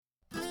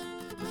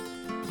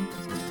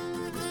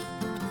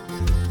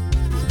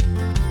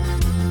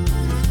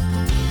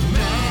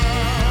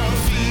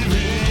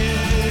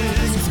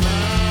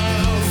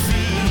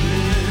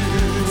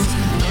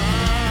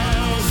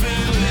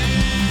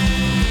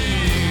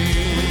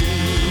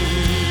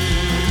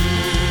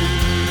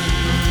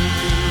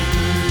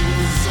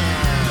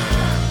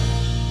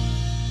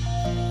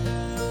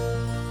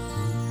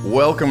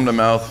Welcome to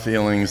Mouth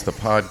Feelings, the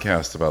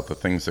podcast about the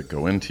things that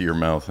go into your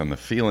mouth and the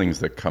feelings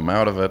that come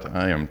out of it.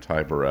 I am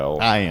Ty Burrell.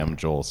 I am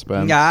Joel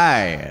Spence.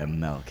 I am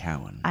Mel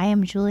Cowan. I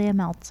am Julia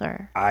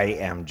Meltzer. I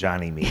am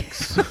Johnny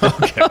Meeks.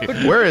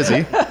 Okay, where is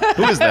he?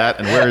 Who is that,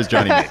 and where is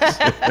Johnny Meeks?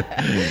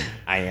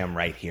 I am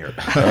right here.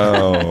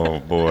 Oh,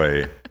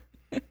 boy.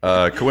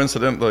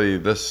 Coincidentally,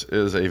 this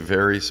is a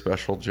very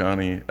special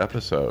Johnny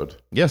episode.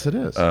 Yes, it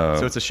is.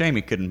 So it's a shame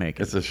he couldn't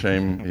make it. It's a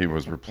shame he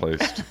was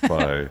replaced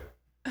by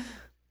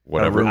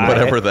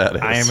whatever that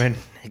is. I am an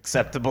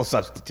acceptable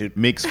substitute.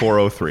 Meeks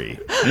 403.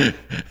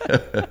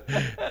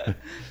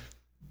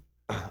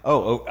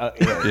 Yeah.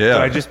 Do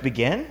I just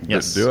begin?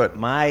 Yes. Do it.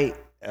 My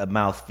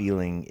mouth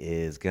feeling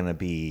is going to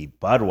be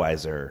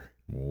Budweiser.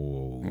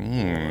 Whoa.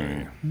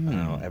 I don't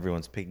know,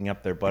 everyone's picking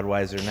up their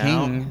Budweiser now.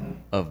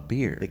 King of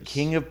beers. The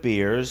king of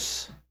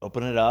beers.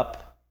 Open it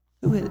up.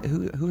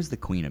 Who is the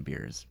queen of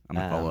beers? I'm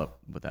going to follow up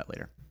with that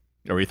later.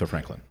 Aretha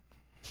Franklin.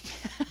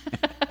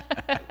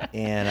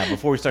 And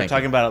before we start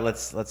talking about it,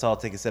 let's all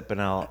take a sip, and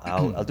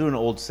I'll do an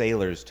old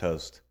sailor's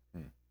toast.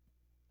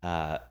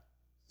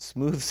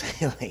 Smooth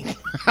sailing.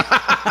 All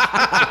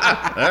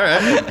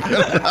right.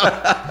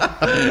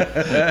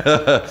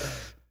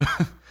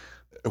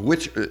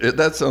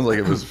 That sounds like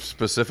it was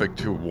specific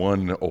to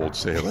one old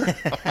sailor.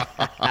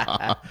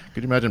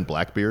 Could you imagine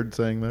Blackbeard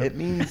saying that? It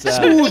means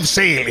Smooth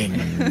sailing.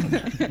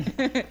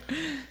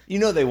 you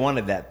know they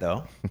wanted that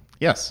though.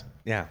 Yes.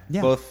 Yeah,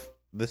 Yeah. both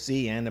the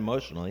sea and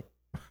emotionally.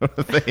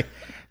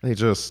 they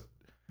just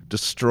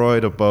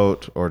destroyed a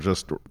boat or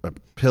just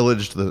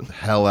pillaged the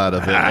hell out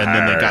of it, and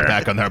then they got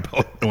back on their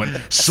boat and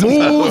went,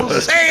 smooth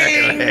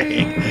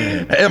sailing.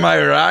 Am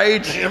I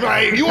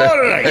right? You are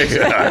right.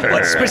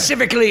 But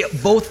specifically,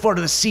 both for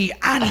the sea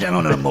and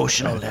on an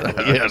emotional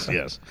level.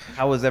 Yes.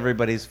 How was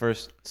everybody's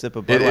first sip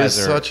of Budweiser? It is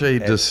such a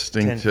at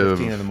distinctive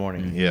 10:15 in the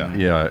morning. Yeah.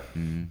 Yeah.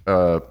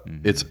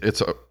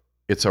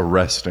 It's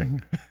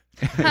arresting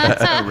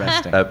That's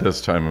arresting. at this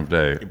time of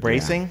day.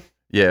 Bracing?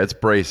 Yeah, it's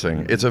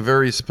bracing. It's a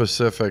very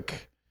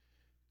specific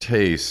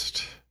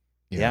taste.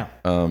 Yeah.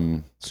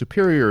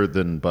 Superior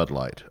than Bud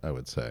Light, I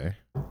would say.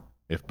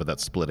 But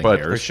that's splitting But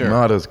hairs. sure.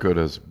 not as good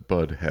as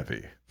Bud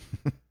Heavy.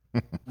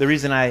 The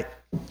reason I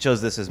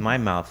chose this as my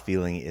mouth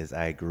feeling is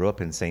I grew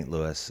up in St.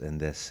 Louis, and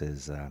this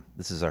is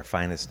our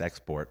finest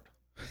export.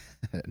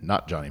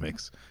 Not Johnny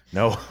Meeks.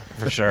 No,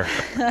 for sure.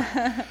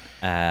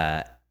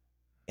 And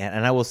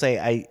I will say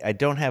I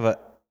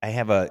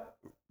have a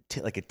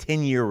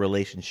 10-year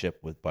relationship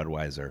with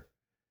Budweiser.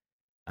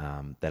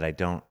 That I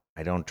don't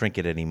drink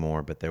it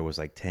anymore, but there was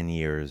like 10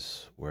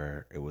 years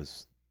where it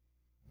was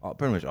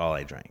pretty much all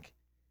I drank.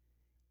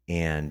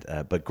 And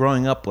but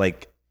growing up,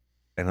 like,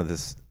 I know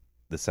this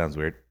sounds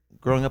weird.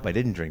 Growing up, I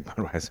didn't drink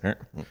Budweiser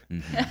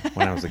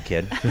when I was a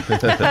kid.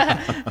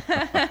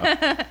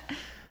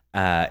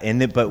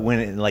 But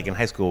when like in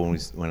high school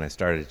when I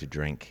started to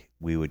drink,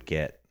 we would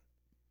get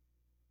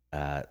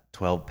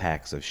 12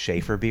 packs of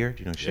Schaefer beer.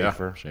 Do you know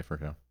Schaefer? Yeah, Schaefer,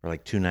 yeah. For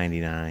like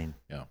 $2.99.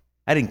 Yeah.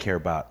 I didn't care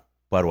about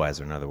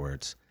Budweiser, in other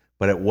words,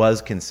 but it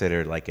was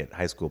considered, like at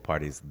high school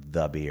parties,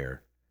 the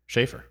beer.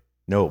 Schaefer.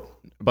 No,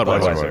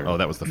 Budweiser. Oh,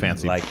 that was the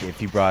fancy. Like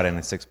if you brought in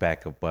a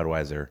 6-pack of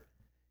Budweiser,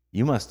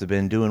 you must have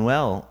been doing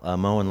well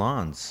mowing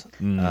lawns.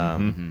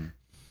 Someone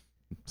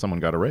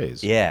got a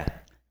raise. Yeah,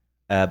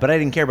 but I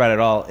didn't care about it at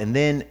all. And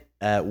then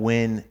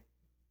when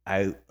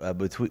I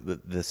between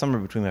the summer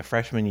between my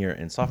freshman year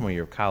and sophomore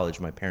year of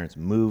college, my parents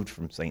moved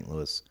from St.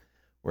 Louis,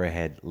 where I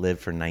had lived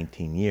for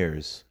 19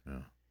 years. Yeah.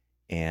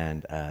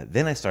 And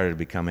then I started to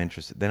become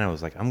interested. Then I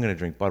was like, I'm going to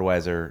drink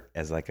Budweiser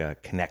as like a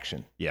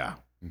connection Yeah.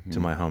 to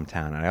my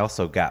hometown. And I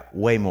also got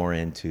way more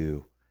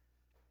into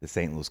the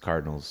St. Louis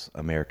Cardinals,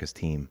 America's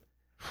team.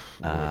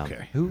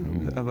 Okay. Who?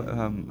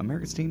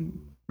 America's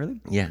team? Really?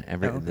 Yeah,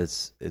 Oh.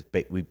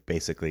 we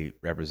basically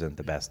represent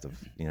the best of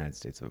the United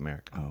States of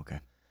America. Oh,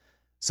 okay.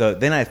 So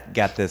then I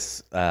got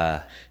this.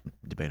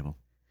 Debatable.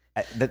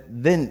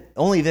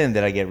 Only then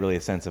did I get really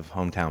a sense of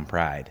hometown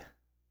pride.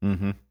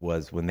 Mm-hmm.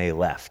 Was when they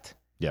left,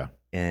 Yeah.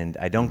 and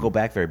I don't go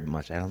back very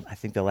much. I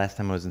think the last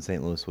time I was in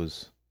St. Louis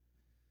was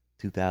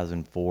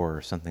 2004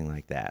 or something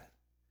like that.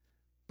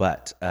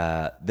 But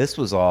this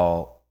was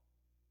all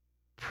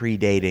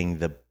predating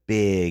the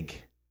big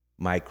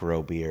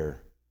micro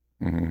beer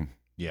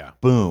Yeah.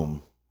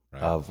 boom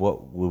Right. of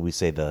what would we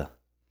say the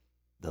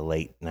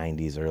late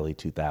 90s, early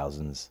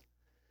 2000s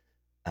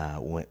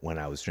when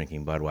I was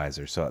drinking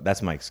Budweiser. So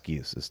that's my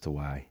excuse as to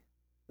why.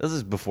 This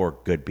is before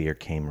good beer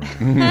came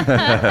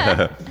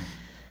around.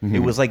 It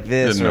was like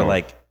this, Didn't or know.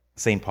 like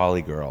St.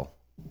 Pauli Girl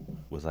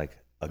was like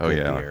a good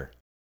yeah. beer.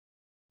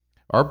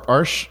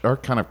 Our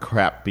kind of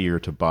crap beer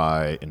to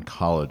buy in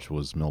college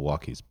was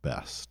Milwaukee's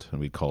Best, and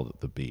we called it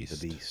the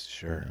Beast. The Beast,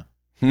 sure.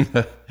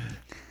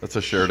 That's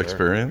a shared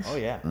experience? Oh,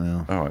 yeah.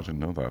 Yeah. Oh, I didn't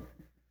know that.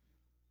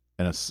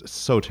 And it's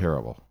so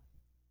terrible.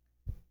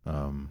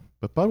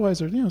 But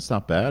Budweiser, it's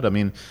not bad. I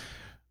mean,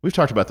 we've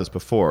talked about this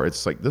before.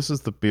 It's like, this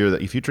is the beer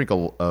that if you drink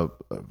a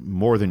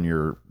more than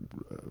your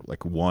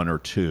like one or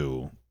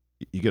two,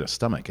 you get a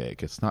stomach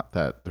ache. It's not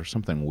that there's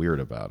something weird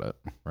about it,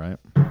 right?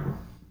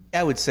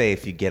 I would say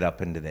if you get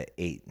up into the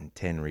 8 and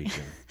 10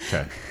 region.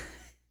 Okay.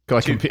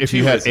 Like if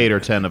you had 8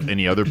 or 10 of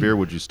any other beer,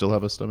 would you still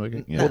have a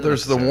stomachache? Yeah. Well,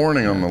 there's the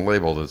warning on the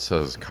label that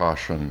says,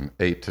 caution,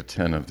 8 to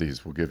 10 of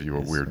these will give you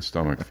a weird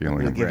stomach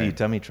feeling. It'll give you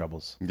tummy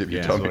troubles. Give you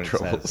That's tummy what it says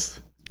troubles.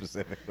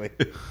 specifically.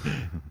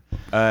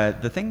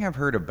 The thing I've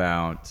heard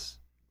about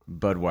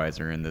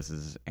Budweiser, and this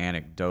is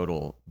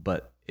anecdotal,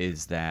 but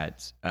is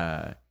that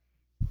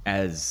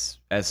as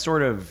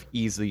sort of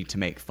easy to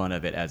make fun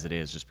of it as it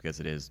is, just because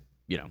it is,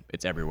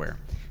 it's everywhere.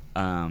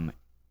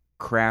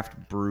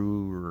 Craft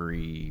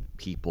brewery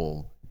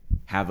people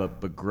have a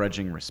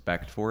begrudging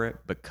respect for it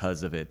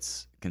because of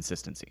its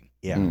consistency.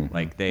 Yeah.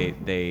 Like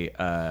they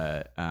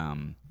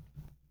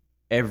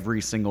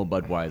every single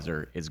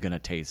Budweiser is going to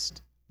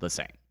taste the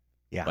same.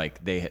 Yeah.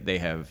 Like they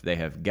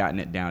have gotten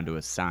it down to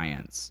a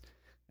science.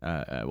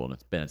 Well,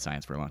 it's been a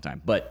science for a long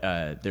time, but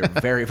they're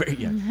very, very,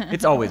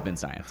 it's always been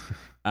science.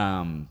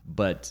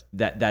 But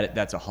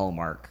that's a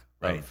hallmark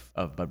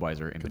of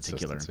Budweiser in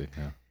particular.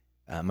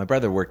 Yeah. My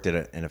brother worked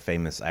in a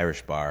famous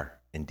Irish bar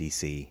in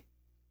D.C.,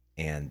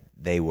 and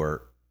they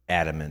were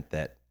adamant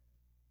that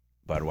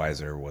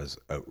Budweiser was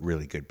a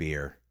really good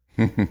beer.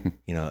 And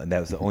that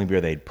was the only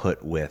beer they'd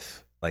put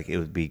with, like, it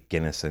would be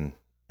Guinness and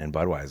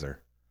Budweiser,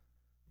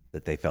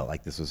 that they felt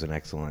like this was an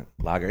excellent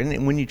lager.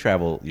 And when you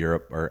travel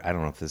Europe, or I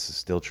don't know if this is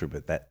still true,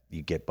 but that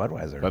you get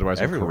Budweiser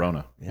everywhere.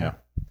 Corona. Yeah.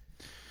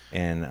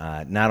 And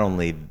not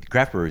only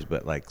craft breweries,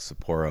 but like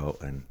Sapporo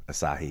and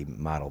Asahi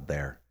modeled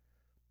their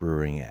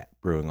brewing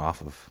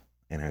off of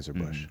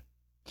Anheuser-Busch.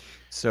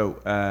 So,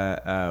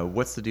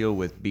 what's the deal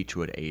with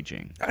Beechwood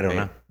aging? I don't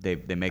know. They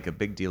make a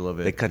big deal of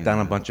it. They cut down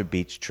a bunch of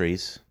beech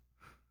trees,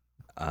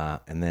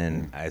 and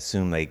then I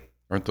assume they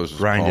Aren't those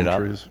just grind palm it up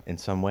trees? in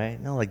some way.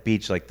 No, like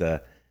beech, like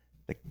the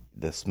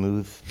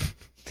smooth.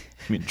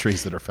 I mean,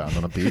 trees that are found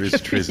on a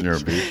beach. Trees near a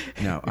beach.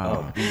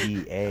 No,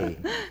 BEA.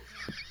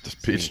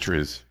 Just peach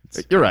trees.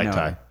 You're right, no.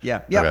 Ty.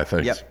 Yeah. Okay,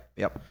 thanks.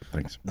 Yep.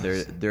 Thanks.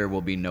 There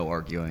will be no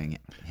arguing.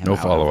 him No out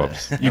of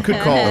follow-ups. it. You could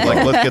call it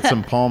like, let's get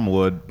some palm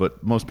wood,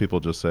 but most people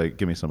just say,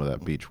 give me some of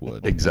that beech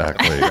wood.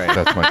 Exactly.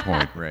 That's my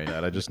point. Right.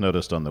 That I just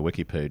noticed on the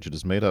wiki page, it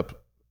is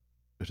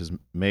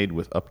made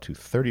with up to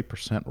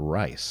 30%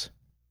 rice,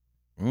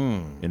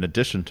 in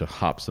addition to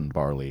hops and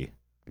barley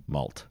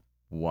malt.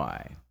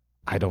 Why?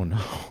 I don't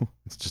know.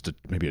 It's just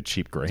maybe a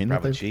cheap grain.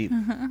 Probably that cheap.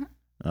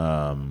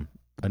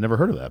 I never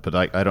heard of that, but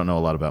I don't know a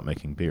lot about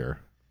making beer.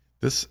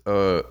 This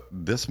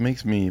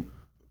makes me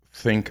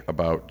think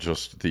about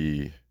just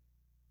the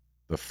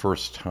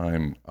first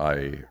time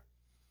I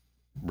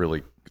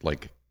really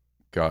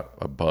got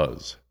a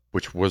buzz,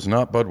 which was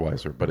not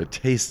Budweiser, but it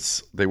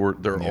tastes.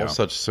 They're all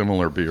such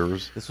similar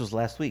beers. This was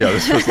last week. Yeah,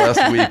 this was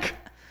last week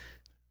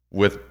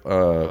with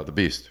the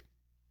Beast.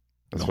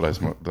 That's what I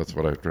smoked. That's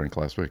what I drank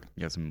last week.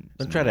 You got some.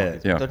 Don't try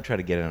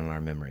to get it on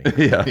our memory.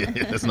 Yeah,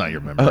 That's not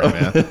your memory,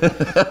 man.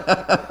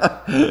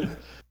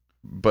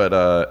 but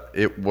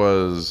it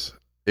was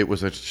a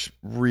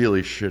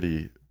really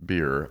shitty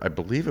beer. I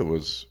believe it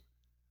was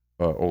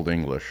Old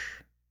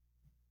English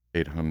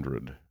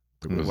 800.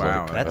 It was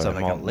Wow, that's a like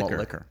malt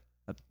liquor.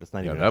 That's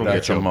not even. that'll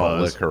That's get you a a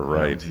malt buzz. liquor,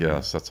 right?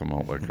 Yes, that's a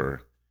malt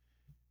liquor.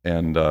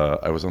 And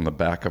I was in the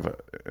back of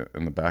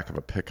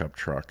a pickup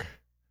truck,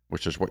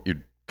 which is what you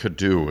could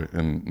do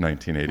in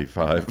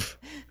 1985.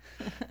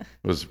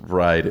 Was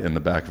ride in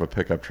the back of a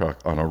pickup truck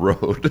on a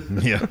road.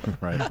 Yeah,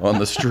 right. On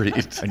the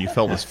street. And you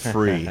felt as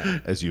free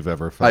as you've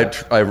ever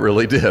felt. I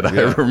really did.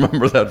 I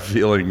remember that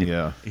feeling.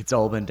 Yeah. It's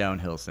all been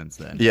downhill since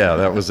then. Yeah,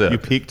 that was it. You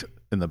peaked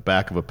in the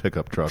back of a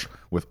pickup truck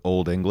with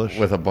Old English.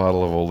 With a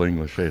bottle of Old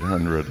English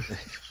 800.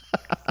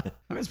 I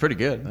mean, it's pretty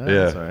good. Yeah.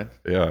 That's all right.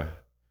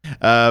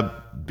 Yeah.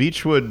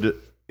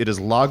 Beechwood, it is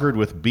lagered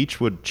with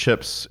beechwood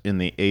chips in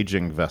the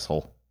aging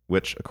vessel,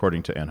 which,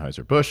 according to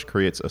Anheuser-Busch,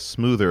 creates a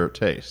smoother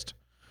taste.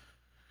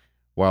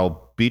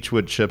 While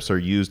beechwood chips are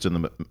used in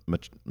the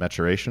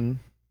maturation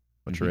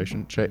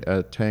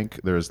tank,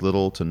 there is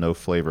little to no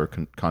flavor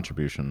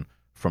contribution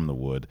from the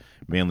wood,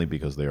 mainly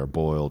because they are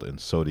boiled in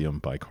sodium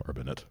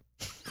bicarbonate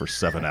for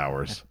 7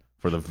 hours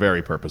for the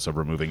very purpose of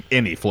removing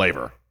any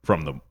flavor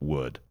from the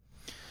wood.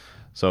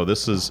 So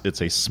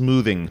it's a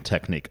smoothing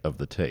technique of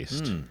the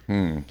taste,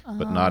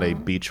 but not a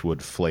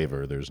beechwood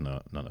flavor. There's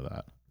none of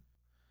that.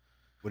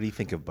 What do you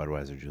think of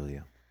Budweiser,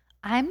 Julia?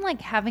 I'm like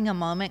having a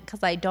moment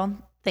because I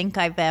don't think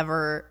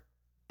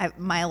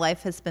my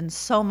life has been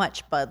so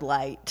much Bud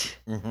Light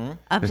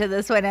up to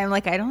this point. I'm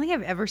like, I don't think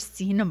I've ever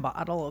seen a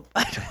bottle of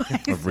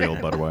Budweiser. Of real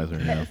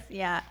Budweiser, yeah.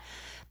 Yeah.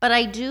 But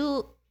I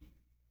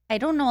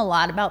don't know a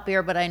lot about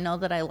beer, but I know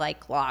that I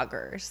like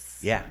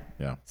lagers. Yeah.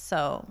 Yeah.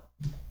 So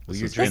Well,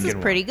 you're this drinking is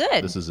pretty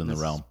good. This is in the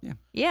realm.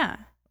 Yeah.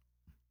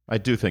 I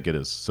do think it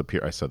is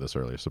superior. I said this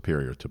earlier,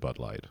 superior to Bud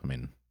Light. I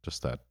mean,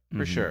 just that.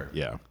 for sure.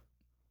 Yeah.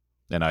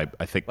 And I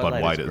think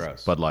Bud Light is Bud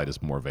gross. Light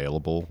is more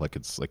available. Like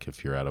it's like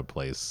if you're at a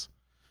place,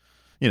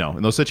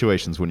 in those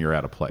situations when you're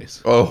at a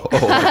place. Oh,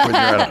 like when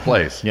you're at a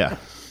place. Yeah.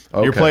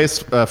 Okay. Your place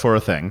for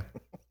a thing.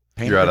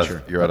 You're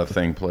at a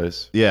thing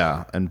place.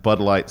 Yeah. And Bud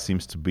Light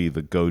seems to be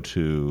the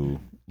go-to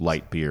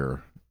light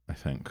beer, I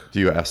think. Do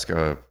you ask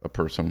a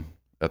person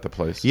at the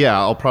place? Yeah,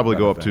 I'll probably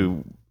go up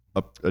to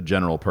a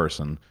general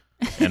person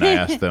and I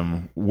ask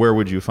them, where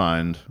would you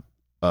find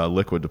a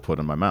liquid to put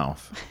in my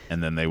mouth?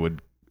 And then they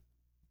would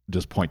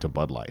just point to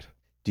Bud Light.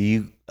 Do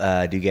you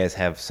guys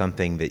have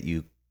something that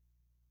you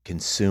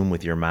consume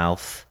with your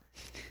mouth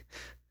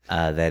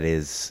that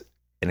is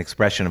an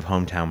expression of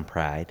hometown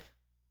pride?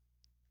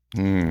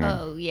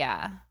 Oh,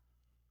 yeah.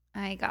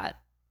 I got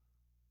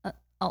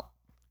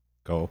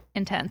Go.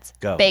 intense.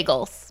 Go.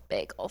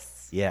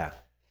 Bagels. Yeah.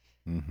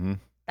 Mm-hmm.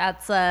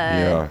 That's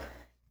Yeah.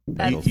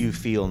 You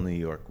feel New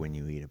York when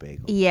you eat a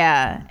bagel.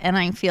 Yeah, and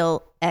I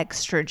feel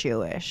extra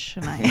Jewish,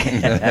 and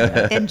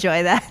I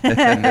enjoy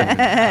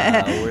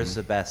that. Where's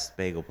the best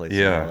bagel place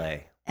Yeah.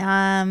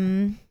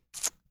 in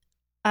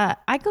LA?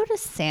 I go to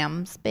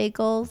Sam's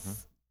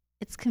Bagels.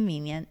 It's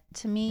convenient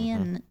to me,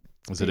 and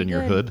it's Is it in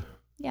your good. hood?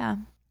 Yeah.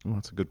 Oh,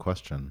 that's a good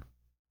question.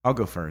 I'll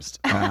go first.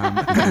 No,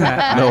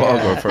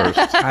 I'll go first.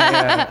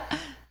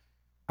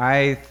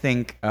 I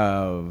think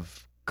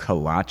of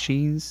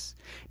kolaches,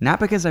 not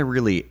because I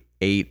really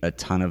ate a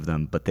ton of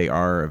them, but they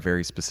are a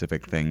very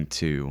specific thing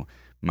to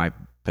my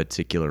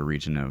particular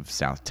region of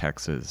South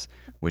Texas,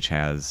 which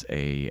has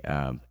a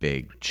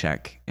big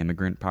Czech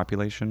immigrant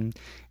population,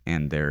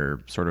 and they're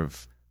sort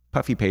of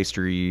puffy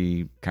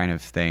pastry kind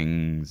of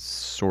things,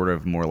 sort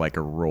of more like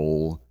a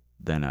roll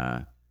than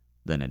a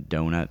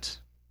donut.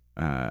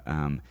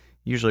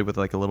 Usually with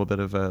like a little bit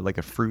of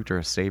a fruit or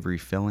a savory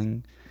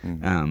filling.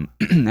 And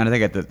I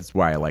think that's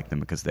why I like them,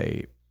 because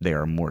they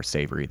are more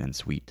savory than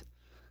sweet.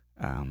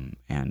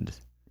 And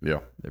Yeah.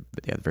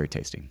 they're very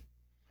tasty.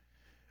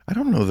 I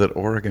don't know that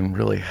Oregon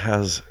really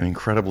has an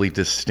incredibly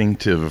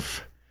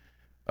distinctive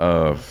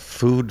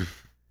food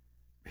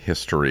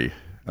history.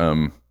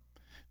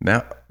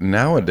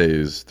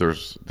 Nowadays,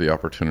 there's the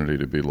opportunity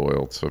to be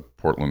loyal to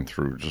Portland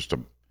through just a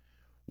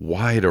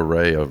wide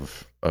array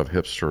of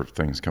hipster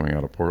things coming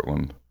out of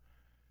Portland.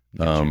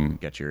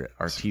 Get your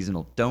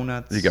artisanal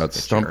donuts. You got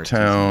get your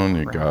Stumptown, artisanal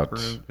you got-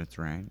 fruit. That's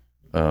right.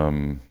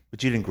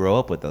 But you didn't grow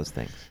up with those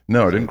things.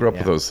 No, I didn't grow up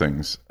with Yeah. those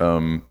things.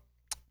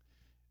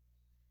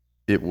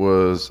 It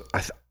was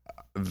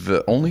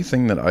the only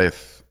thing that I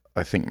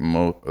think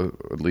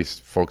at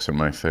least folks in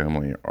my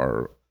family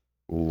are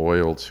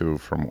loyal to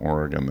from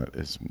Oregon that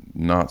is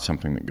not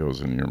something that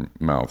goes in your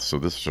mouth. So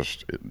this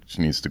just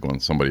needs to go on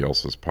somebody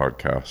else's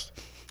podcast.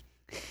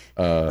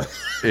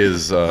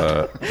 Is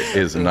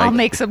Nike. I'll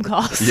make some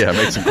calls. Yeah,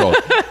 make some calls.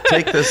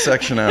 Take this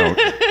section out.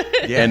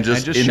 Yeah, and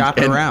just shop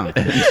it around.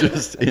 And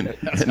just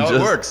how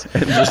it works.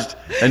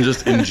 And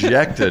just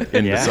inject it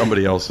into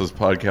somebody else's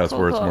podcast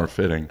where it's more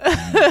fitting.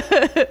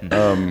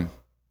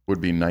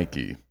 Would be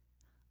Nike.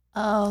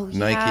 Oh,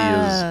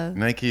 yeah.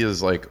 Nike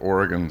is like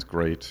Oregon's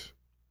great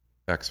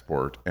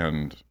export,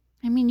 and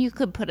I mean, you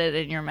could put it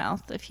in your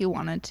mouth if you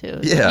wanted to.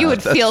 Yeah, you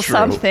would that's feel true.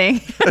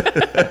 something.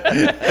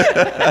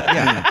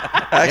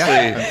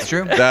 actually, that's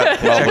true. that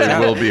probably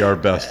will be our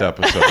best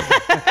episode.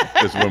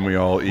 Is when we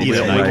all eat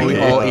Either a Nike. We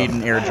Nike. all eat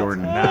an Air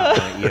Jordan.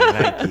 Eat a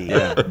Nike.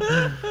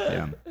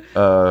 Yeah.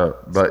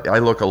 But I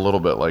look a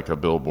little bit like a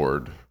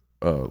billboard,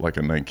 like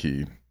a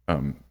Nike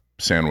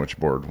sandwich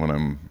board when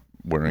I'm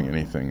wearing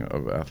anything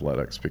of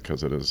athletics,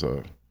 because it's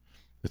a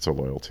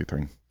loyalty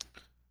thing.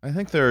 I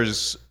think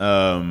there's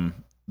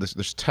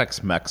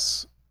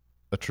Tex-Mex,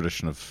 a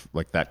tradition of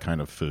like that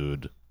kind of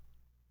food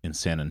in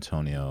San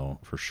Antonio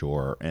for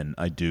sure. And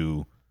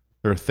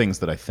there are things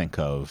that I think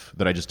of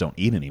that I just don't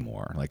eat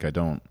anymore. Like I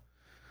don't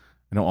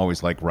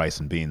always like rice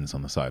and beans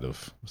on the side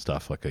of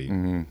stuff like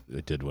I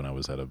did when I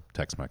was at a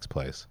Tex-Mex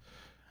place.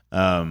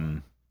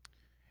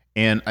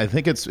 And I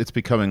think it's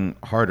becoming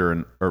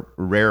harder or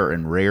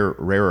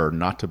rarer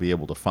not to be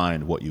able to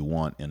find what you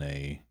want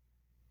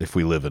if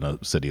we live in a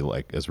city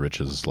like as rich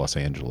as Los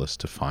Angeles,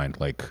 to find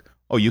like,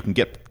 oh, you can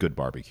get good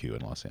barbecue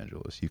in Los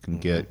Angeles. You can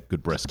get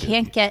good brisket.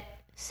 Can't get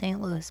St.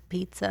 Louis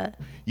pizza.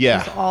 Yeah.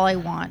 That's all I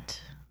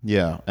want.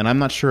 Yeah. And I'm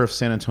not sure if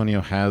San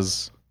Antonio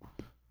has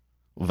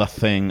the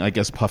thing, I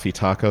guess puffy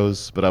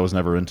tacos, but I was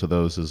never into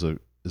those as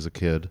a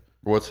kid.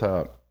 What's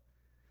that?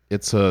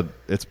 It's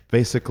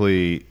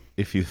basically,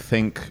 if you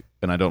think,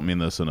 and I don't mean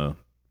this in a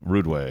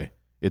rude way,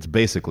 it's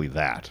basically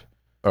that.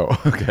 Oh,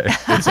 okay.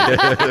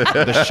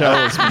 The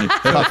shell is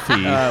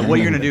puffy. What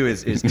you're gonna do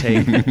is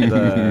take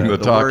the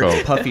taco.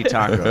 words puffy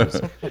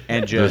tacos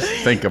and just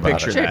think about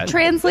picture it. that.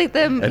 Translate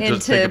them And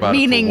just think into about it for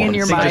meaning in one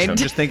your second. mind.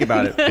 Just think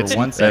about it for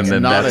 1 second. And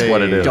then not that's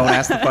what it is. Don't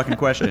ask the fucking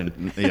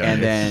question. Yeah.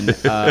 And then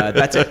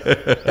that's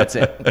it. That's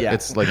it. Yeah.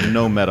 It's like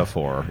no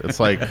metaphor. It's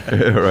like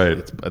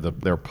Right.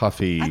 they're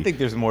puffy. I think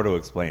there's more to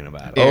explain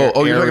about it.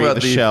 Oh, you're talking airy,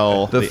 about the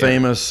shell, the the-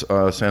 famous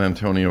San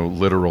Antonio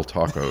literal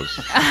tacos.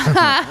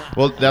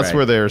 Well, that's Right.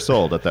 where they're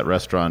sold, at that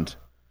restaurant,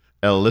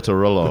 El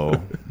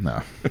Literolo.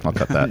 No, I'll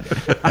cut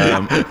that.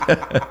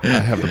 I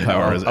have the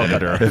power as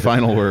editor.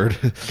 Final word.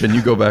 Can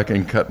you go back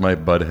and cut my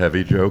Bud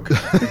Heavy joke?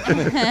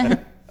 I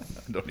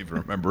don't even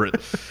remember it.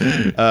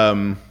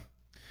 I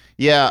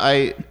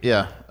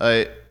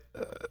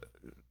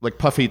like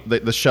puffy.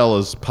 The shell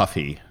is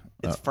puffy.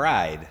 It's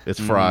fried It's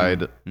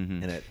fried.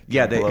 and it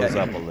Yeah, blows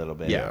up a little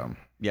bit. Yeah.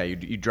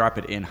 you drop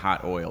it in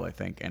hot oil, I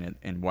think,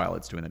 and while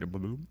it's doing that,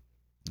 boom,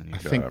 I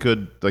think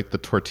good, like the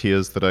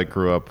tortillas that I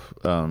grew up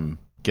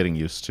getting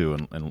used to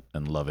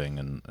and loving,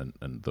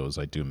 and those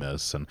I do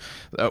miss. And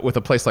with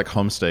a place like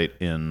Homestate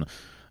in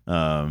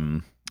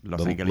the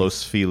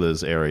Los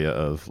Feliz area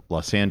of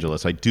Los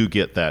Angeles, I do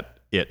get that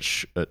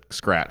itch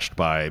scratched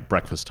by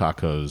breakfast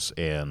tacos,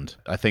 and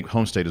I think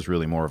Homestate is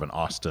really more of an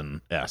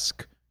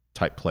Austin-esque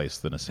type place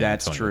than a San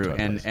That's Antonio true,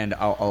 type place. and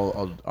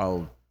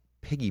I'll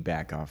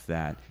piggyback off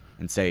that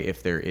and say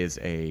if there is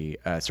a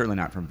certainly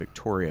not from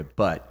Victoria,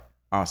 but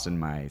Austin,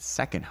 my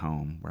second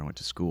home where I went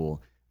to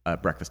school,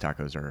 breakfast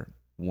tacos are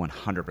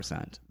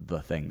 100% the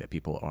thing that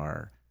people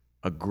are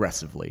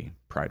aggressively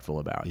prideful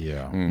about.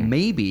 Yeah.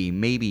 Maybe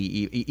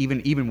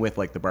even with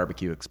like the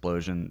barbecue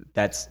explosion,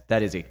 that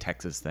is a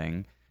Texas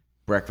thing.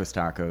 Breakfast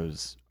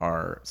tacos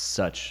are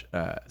such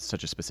a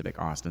specific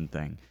Austin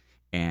thing,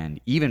 and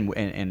even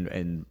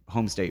and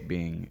Homestate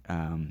being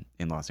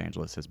in Los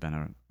Angeles has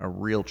been a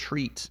real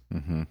treat.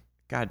 Mm-hmm.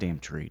 Goddamn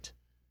treat.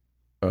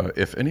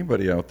 If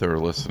anybody out there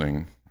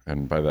listening,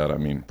 and by that I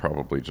mean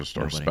probably just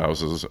our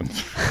spouses, and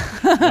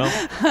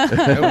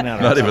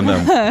not even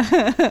them.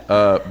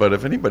 But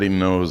if anybody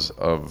knows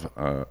of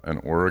an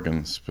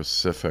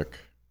Oregon-specific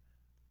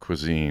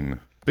cuisine,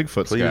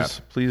 Bigfoot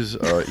scat. please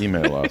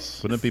email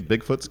us. Wouldn't it be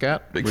Bigfoot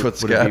scat? Bigfoot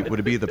scat. Would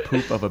it be the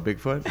poop of a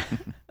Bigfoot?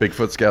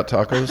 Bigfoot scat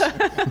tacos.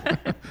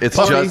 It's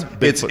Puffy just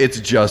Bigfoot. it's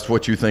just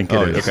what you think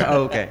it is. okay.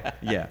 Oh, okay.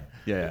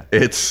 Yeah.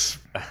 It's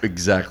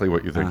exactly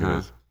what you think it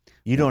is.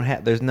 You don't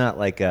have. There's not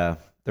like a.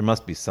 There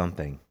must be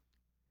something.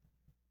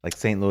 Like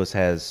St. Louis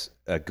has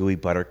a gooey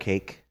butter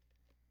cake.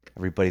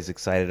 Everybody's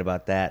excited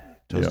about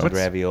that. Toasted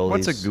raviolis.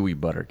 What's a gooey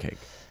butter cake?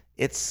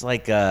 It's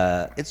like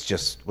it's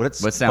just what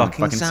it's What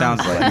fucking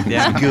sounds like.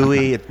 Yeah. It's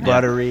gooey. It's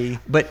buttery.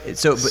 But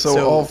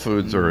So all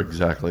foods are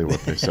exactly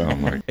what they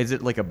sound like. is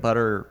it like a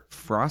butter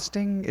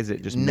frosting? Is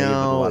it just made with a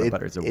No, lot of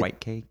butter? Is it white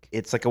cake?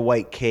 It's like a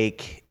white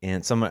cake,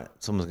 and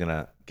someone's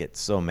gonna get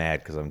so mad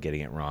because I'm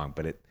getting it wrong.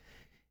 But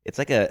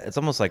it's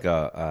almost like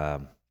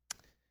a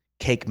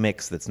cake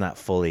mix that's not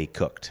fully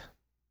cooked.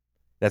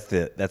 That's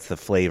the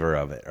flavor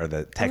of it or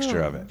the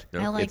texture of it.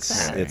 I like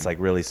it's, that. It's like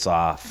really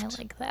soft, I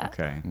like that.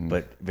 Okay.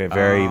 but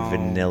very Oh.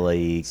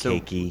 vanilla-y, So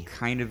cakey.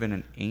 kind of in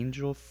an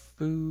angel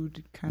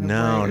food kind of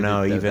No, way? Or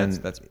no, that- even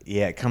that's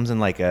yeah, it comes in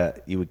like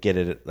you would get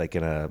it like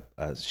in a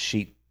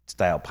sheet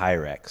style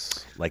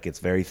Pyrex. Like it's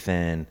very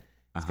thin.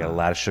 It's got a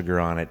lot of sugar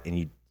on it,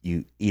 and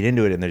you eat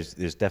into it, and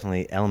there's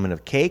definitely an element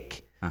of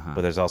cake,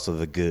 but there's also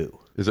the goo.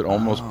 Is it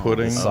almost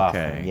pudding? It's soft.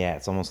 Okay. Yeah,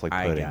 it's almost like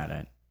I pudding. got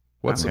it.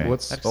 What's Okay.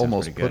 what's That sounds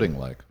almost pretty good. pudding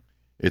like?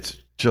 It's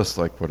just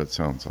like what it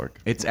sounds like.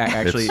 It's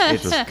actually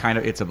it's kind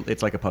of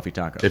it's like a puffy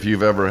taco. If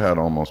you've ever had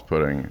almost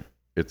pudding,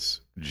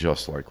 it's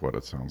just like what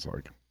it sounds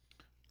like.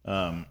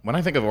 When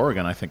I think of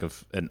Oregon, I think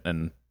of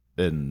and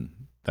in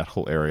that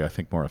whole area, I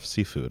think more of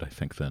seafood. I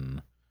think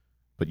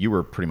but you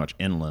were pretty much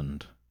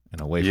inland and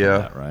away from Yeah.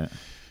 that, right?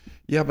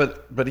 Yeah,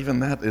 but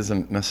even that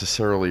isn't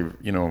necessarily,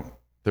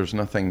 there's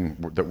nothing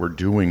that we're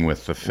doing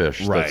with the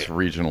fish Right. that's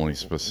regionally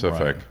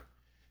specific. Right.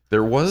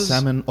 There was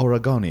Salmon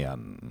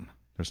Oregonian.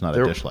 There's not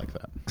a dish like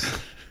that.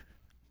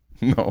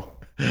 no.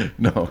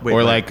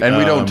 Or like, and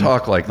we don't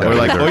talk like that. Or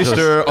like either.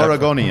 oyster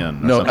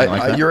Oregonian. Or No, something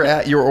like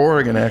that. your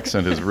Oregon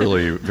accent is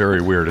really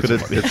very weird. It's,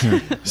 it's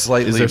Is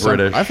slightly there some-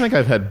 British. I think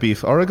I've had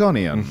beef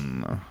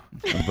Oregonian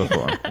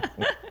before.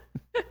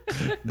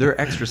 there are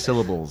extra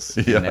syllables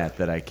Yeah. in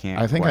that I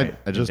can't. I think quite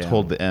I just pin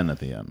hold the N at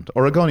the end.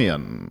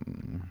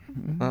 Oregonian.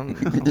 down.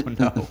 Oh,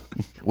 no.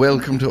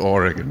 Welcome to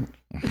Oregon.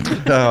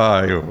 How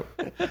are you?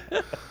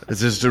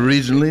 It's just a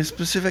regionally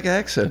specific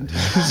accent.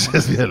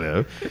 Says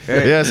hello.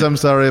 Yes, I'm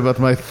sorry about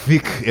my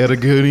thick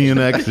Oregonian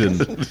accent.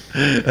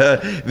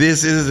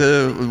 This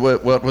is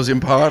what was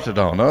imparted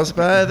on us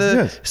by the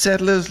Yes.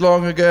 settlers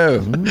long ago.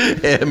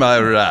 Am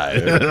I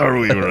right? Are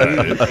we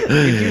right?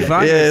 If you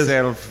find Yes.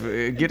 yourself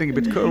getting a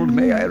bit cold,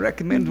 may I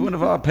recommend one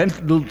of our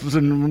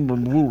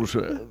Pendleton wool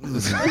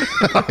shirts?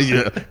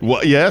 Yeah.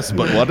 Yes,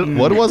 but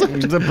what was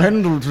it? The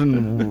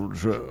Pendleton wool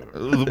shirt.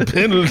 The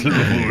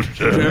Pendleton. Just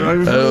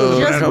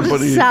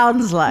what it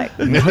sounds like.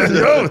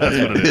 No, that's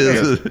what it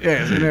is.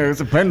 Yes, no,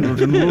 it's a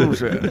Pendleton wool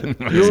shirt.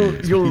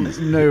 You'll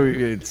know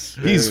it's.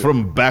 He's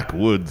from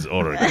backwoods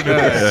Oregon.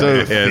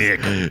 So thick.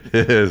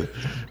 Yes.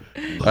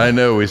 I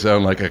know we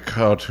sound like a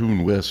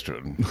cartoon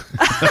western.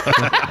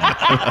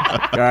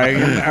 I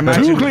Too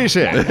imagine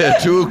cliche.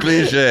 Too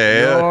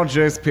cliche. you're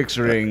just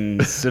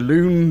picturing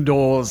saloon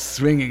doors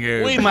swinging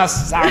open.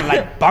 must sound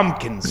like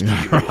bumpkins.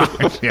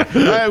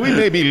 Yeah. We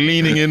may be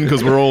leaning in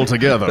because we're all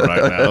together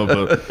right now,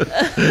 but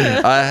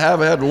I have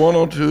had one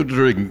or two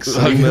drinks.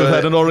 Have you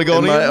had an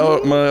Oregonian?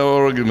 And my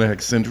Oregon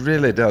accent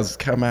really does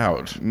come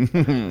out.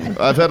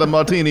 I've had a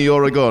martini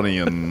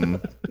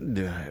Oregonian.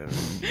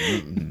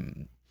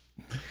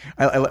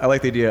 I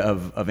like the idea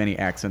of any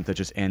accent that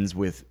just ends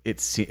with it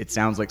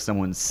sounds like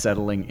someone's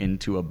settling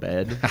into a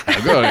bed.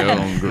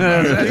 Good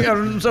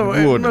night. So,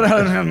 Good.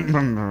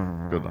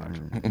 Good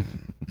night.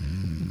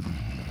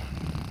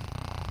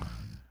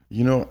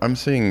 I'm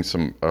seeing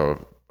some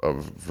a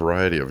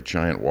variety of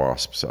giant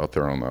wasps out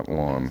there on that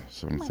lawn.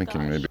 So I'm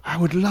thinking maybe. I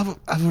would love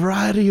a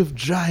variety of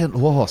giant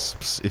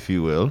wasps, if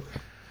you will.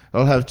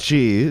 I'll have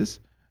cheese,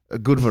 a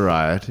good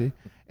variety,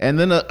 and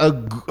then a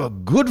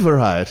good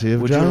variety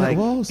of Would you giant like-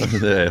 wasps.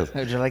 Yes.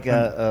 Would you like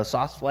a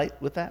sauce flight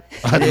with that?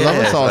 I'd love a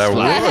Yes, sauce I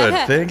flight.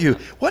 would. Thank you.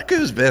 What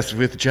goes best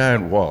with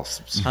giant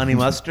wasps? Honey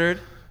mustard?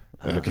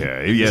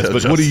 Okay, yes,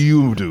 but what do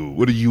you do?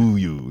 What do you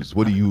use?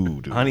 What do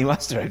you do? Honey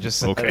mustard, I just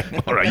said. Okay,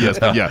 all right, yes,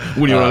 but yeah,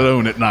 when you're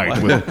alone at night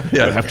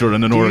after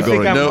an Do you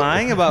think I'm origami.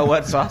 lying about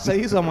what sauce I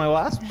use on my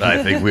wasp?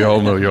 I think we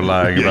all know you're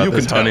lying Yeah, about you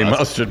this can tell honey us.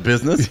 mustard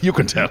business. You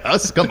can tell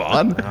us. Come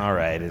on, All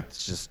right,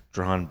 it's just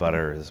drawn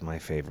butter is my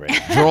favorite.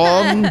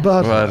 drawn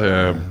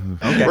butter.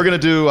 But We're gonna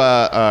do.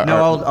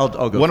 No,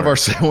 I'll go one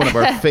first. of our one of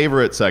our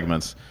favorite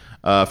segments,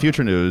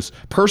 Future News,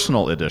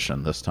 personal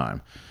edition this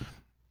time.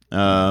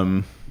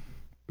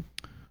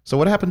 So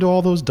what happened to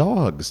all those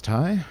dogs,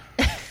 Ty?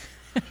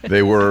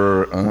 they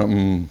were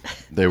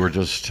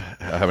just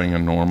having a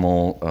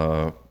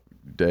normal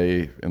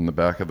day in the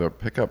back of the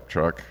pickup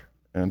truck,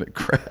 and it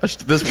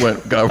crashed. This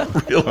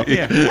got really,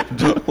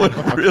 went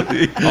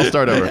really. I'll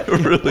start over.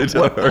 Really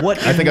dark.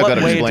 I think I've got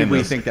to way explain did we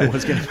this. think that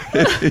was going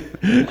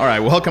to All right,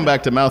 welcome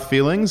back to Mouth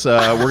Feelings.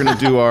 We're going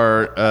to do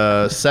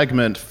our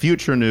segment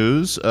Future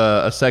News,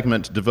 a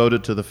segment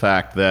devoted to the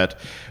fact that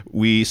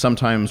we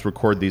sometimes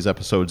record these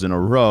episodes in a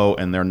row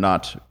and they're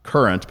not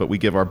current, but we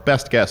give our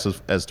best guess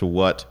as to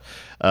what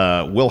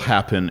will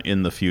happen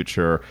in the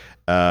future,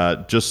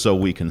 just so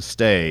we can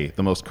stay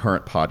the most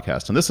current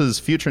podcast. And this is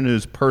Future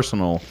News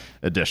Personal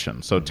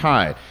Edition. So,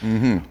 Ty,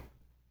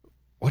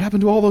 what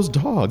happened to all those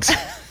dogs?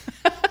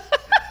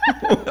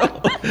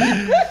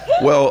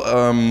 Well,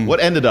 What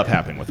ended up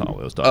happening with all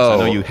those dogs? I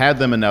know you had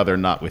them and now they're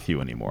not with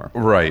you anymore.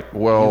 right. You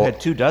Well,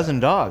 had 24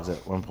 dogs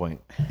at one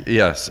point.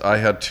 yes, I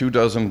had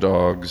 24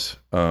 dogs.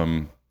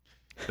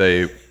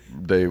 They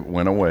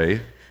went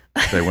away.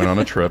 They went on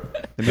a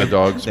trip. The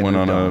dogs went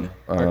on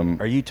a.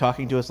 Are you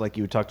talking to us like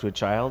you would talk to a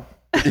child?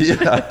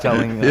 Yeah.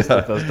 Telling us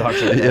that those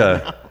dogs are dead?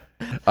 Yeah,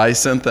 I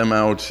sent them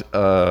out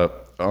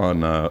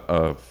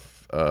on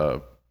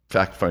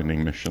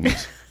fact-finding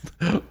missions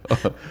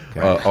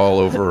all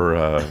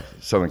over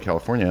Southern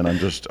California, and I'm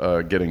just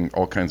getting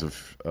all kinds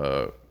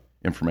of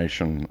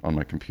information on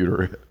my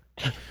computer.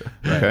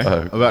 Okay.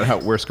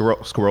 About where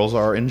squirrels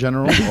are in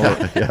general? Or,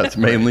 Yeah, it's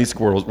mainly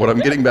squirrels. What I'm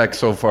getting back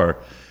so far,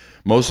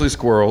 mostly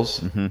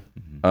squirrels.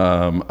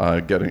 I'm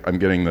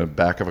getting the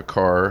back of a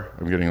car.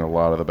 I'm getting a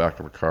lot of the back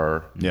of a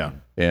car. yeah.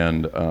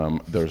 And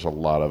there's a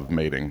lot of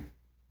mating.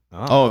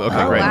 Oh, okay,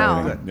 Oh, great.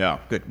 wow. Yeah.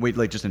 Good. Wait,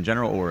 like just in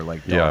general, or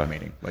like dog Yeah.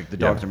 mating? Like the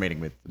dogs are mating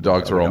with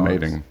Dogs are other all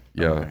dogs? mating.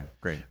 Yeah. Okay,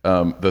 great.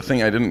 The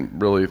thing I didn't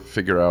really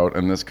figure out,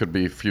 and this could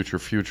be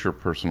future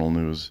personal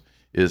news,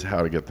 is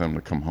how to get them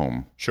to come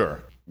home.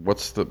 Sure.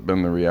 What's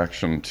been the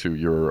reaction to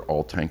your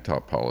all tank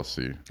top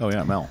policy? Oh,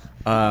 yeah, Mel.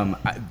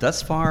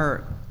 Thus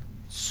far,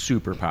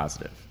 super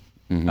positive.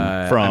 From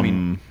I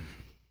mean,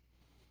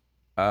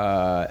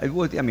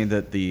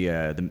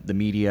 the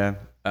media,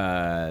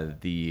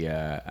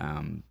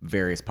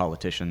 various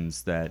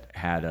politicians that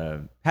had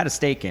a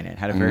stake in it,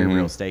 had a very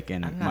real stake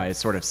in it. My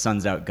sort of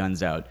suns out,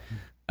 guns out.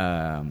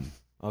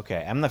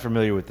 Okay, I'm not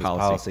familiar with this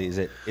Policy.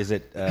 policy. Is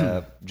it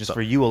just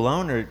for you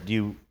alone, or do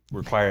you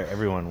require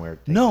everyone wear?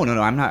 No.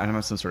 I'm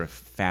not some sort of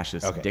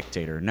fascist Okay.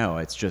 dictator. No,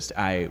 it's just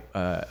in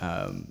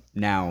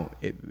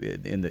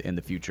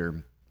the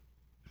future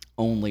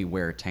only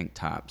wear tank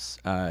tops.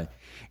 There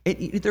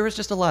was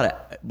just a lot of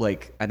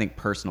I think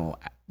personal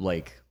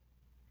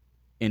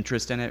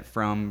interest in it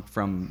from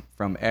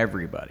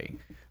everybody.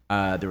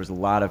 There was a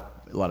lot of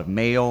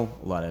mail,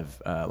 a lot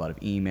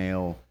of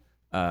email.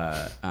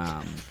 I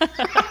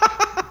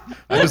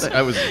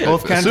was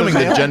Both kinds assuming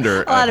of the mail?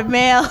 gender. A lot of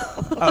male.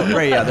 Oh,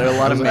 right, yeah. There are a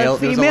lot of male.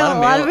 There's Female, a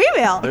lot of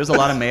female. There's a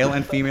lot of male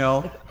and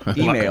female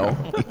email.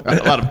 a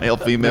lot of male,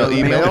 female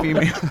email.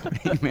 Male, female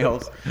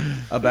emails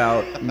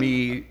about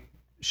me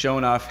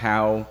showing off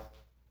how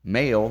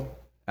male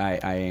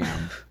I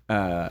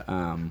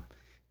am.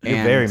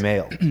 You're very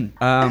male.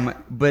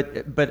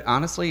 But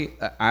honestly,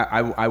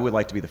 I would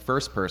like to be the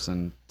first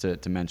person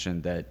to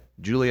mention that,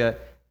 Julia,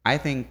 I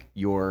think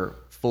your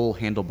full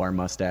handlebar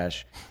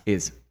mustache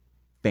is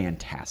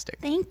fantastic.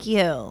 Thank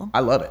you. I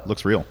love it.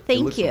 Looks real.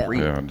 Thank looks you.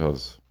 real. Yeah, it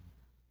does.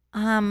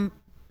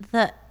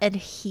 The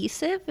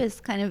adhesive is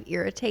kind of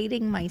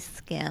irritating my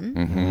skin.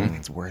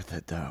 It's worth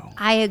it, though.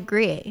 I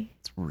agree.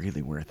 It's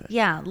really worth it.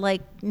 Yeah,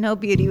 like no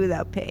beauty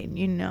without pain,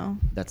 you know?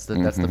 That's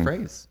the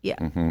phrase.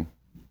 Yeah.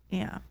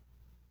 Yeah.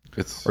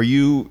 It's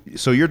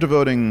So you're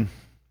devoting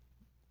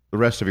the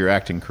rest of your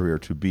acting career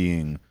to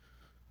being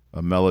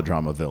a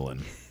melodrama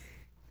villain.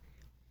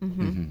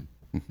 Do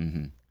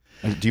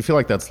you feel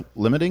like that's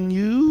limiting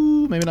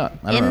you? Maybe not.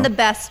 I don't In know. the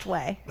best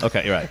way.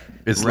 Okay, you're right.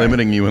 it's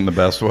limiting you in the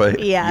best way.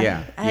 Yeah.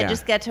 Yeah, I yeah.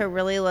 just get to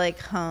really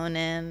hone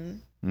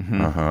in.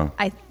 Uh-huh.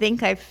 I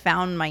think I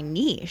found my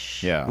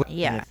niche. Yeah.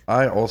 Yeah.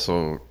 I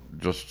also,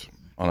 just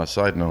on a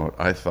side note,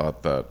 I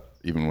thought that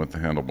even with the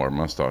handlebar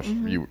mustache,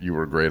 you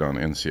were great on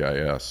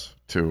NCIS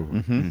too.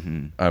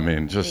 Mm-hmm. I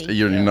mean, just Thank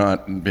you're you.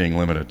 not being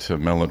limited to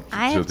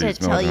I have to these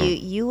tell you,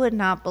 melodramas. you would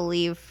not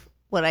believe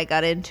what I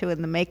got into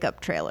in the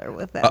makeup trailer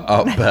with them.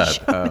 I'll bet.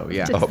 Oh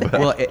yeah. Just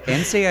Well,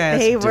 NCIS.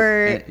 They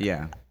were-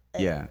 Yeah.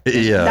 Yeah.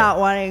 Yeah. not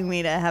wanting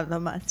me to have the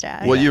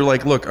mustache. Well, you're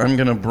like, look, I'm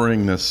going to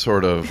bring this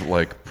sort of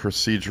like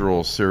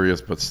procedural, serious,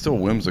 but still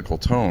whimsical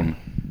tone.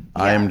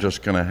 I am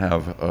just going to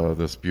have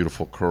this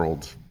beautiful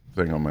curled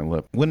thing on my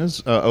lip. When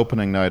is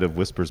opening night of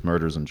Whispers,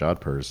 Murders, and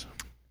Jodhpurs?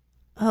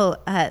 Oh,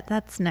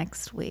 that's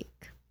next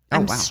week.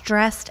 I'm wow.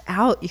 stressed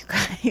out, you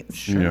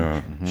guys.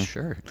 Yeah.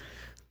 Sure.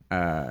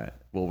 Well,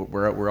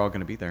 we're all going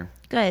to be there.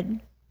 Good.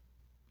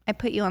 I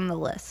put you on the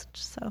list,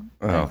 so.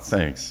 Oh,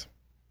 thanks.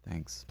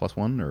 Thanks.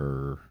 +1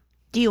 or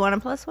Do you want a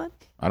 +1?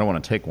 I don't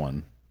want to take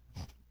one.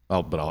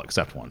 But I'll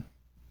accept one.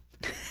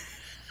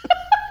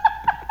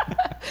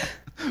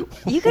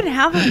 You can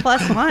have a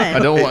 +1. I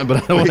don't want,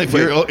 but I don't want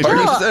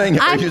to.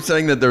 Are you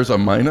saying that there's a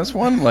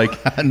 -1?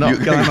 Like, No. you,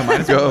 Go on the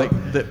minus go-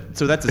 one,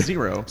 so that's a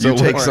 0. you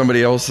take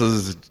somebody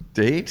else's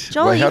date?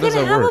 Joel, Like, you how can does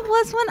that have work? a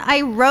 +1.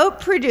 I wrote,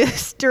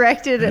 produced,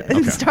 directed,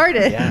 and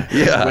started.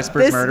 Yeah.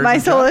 Whispers, This Murders, my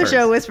and solo Jodhpurs.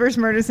 show, Whispers,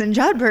 Murders, and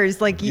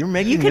Jodhpurs. Like You're you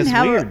making can this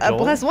have weird, a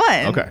Joel.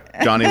 +1. Okay,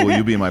 Johnny, will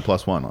you be my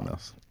 +1 on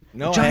this?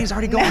 No, Johnny's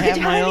already going. I have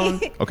my own.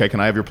 Johnny. Okay, can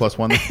I have your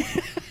 +1 then?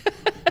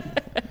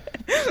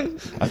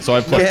 So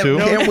I have +2.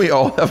 Can't we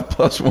all have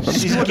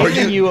 +1s? She's Are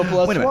giving you a Wait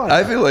a minute. +1.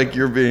 I feel like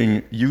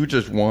you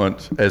just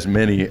want as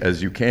many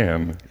as you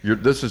can.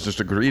 This is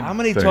just a greed How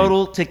many thing.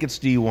 total tickets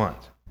do you want?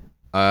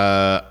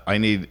 I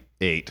need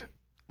 8.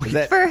 Is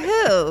that For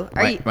who?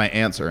 Are you? My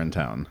aunts are in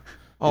town.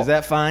 is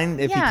that fine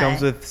if Yeah. he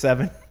comes with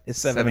 7? Is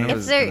 7 Seven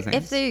hands? of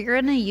If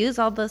they're gonna use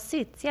all those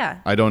seats, yeah.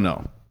 I don't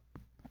know.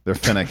 They're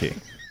finicky.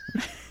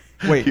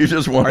 Wait, You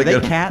just want are to they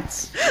get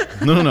cats?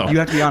 No. You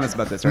have to be honest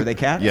about this. Are they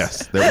cats?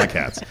 Yes, they're my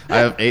cats. I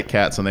have 8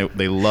 cats, and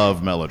they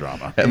love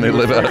melodrama. and they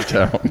live out of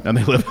town. And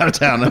they live out of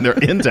town, and they're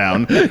in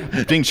town,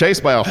 being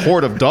chased by a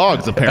horde of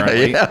dogs.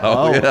 Apparently,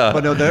 Oh, yeah.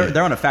 But no,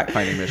 they're on a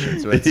fact-finding mission,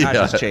 so it's not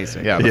Yeah. just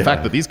chasing. yeah. The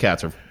fact that these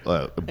cats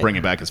are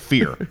bringing back is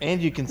fear.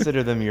 And you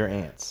consider them your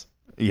aunts.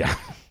 Yeah,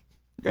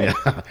 yeah.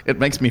 It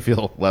makes me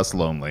feel less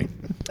lonely.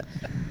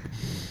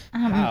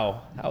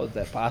 How is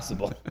that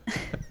possible?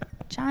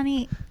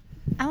 Johnny,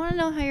 I want to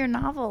know how your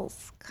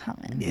novel's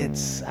coming.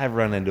 I've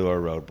run into a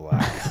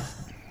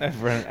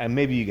roadblock.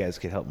 Maybe you guys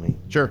could help me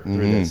Sure.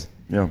 through this.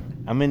 Yeah.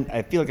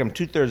 I feel like I'm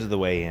 2/3 of the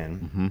way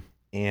in,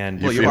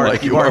 and Well, Feel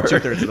like you are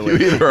 2/3 of the way.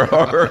 You either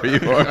are or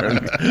you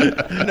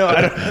aren't. no,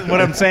 I don't,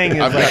 what I'm saying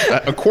is I've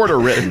got a quarter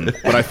written,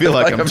 but I feel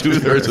like I'm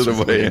 2/3 of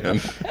the way in.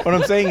 what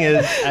I'm saying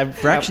is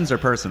Fractions are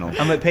personal.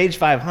 I'm at page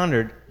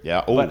 500.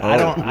 Yeah. But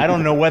I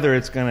don't know whether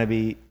it's going to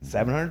be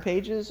 700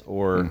 pages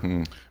or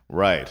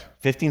Right.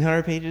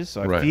 1,500 pages.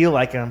 So I Right. feel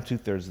like I'm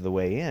 2/3 of the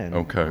way in.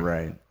 Okay.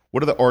 Right.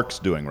 What are the orcs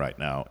doing right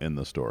now in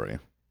the story?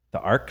 The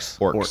arcs?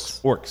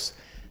 Orcs. Orcs.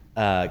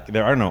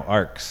 There are no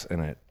arcs in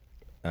it.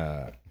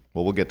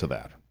 Well, we'll get to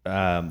that.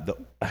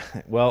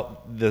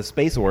 The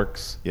space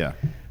orcs Yeah.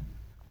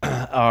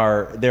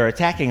 they're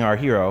attacking our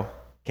hero,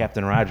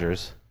 Captain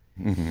Rogers.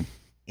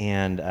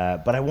 And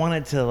but I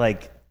wanted to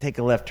take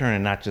a left turn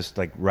and not just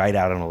ride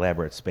out an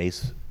elaborate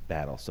space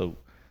battle. So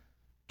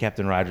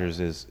Captain Rogers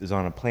is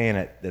on a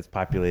planet that's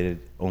populated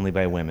only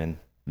by women,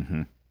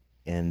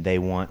 and they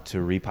want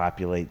to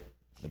repopulate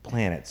the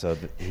planet so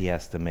that he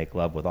has to make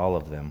love with all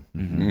of them.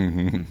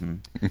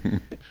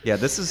 Yeah,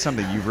 this is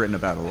something you've written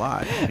about a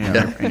lot in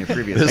your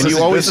previous. This And is-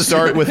 you always this is-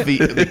 start with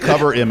the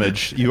cover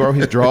image. You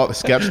always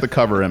sketch the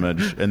cover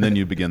image, and then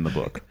you begin the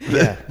book.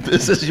 Yeah.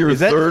 This is your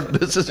that- third.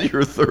 This is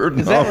your third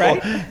Is that novel.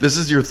 right? This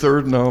is your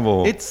third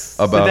novel. Did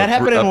that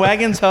happen in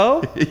Wagons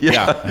Ho?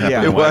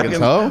 Yeah. Wagons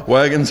Ho?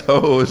 Wagons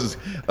Ho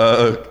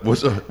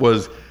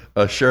was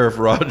Sheriff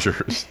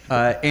Rogers.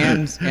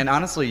 And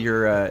honestly,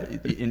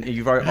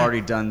 you've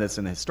already done this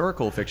in the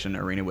historical fiction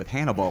arena with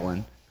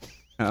Hannibal.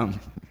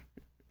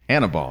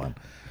 Hannibal.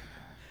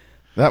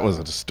 That was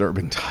a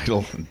disturbing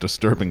title,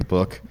 disturbing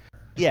book.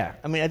 Yeah,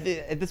 I mean,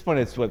 at this point,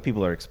 it's what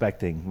people are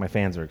expecting. My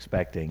fans are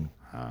expecting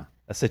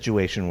a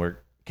situation where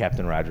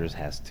Captain Rogers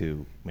has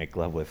to make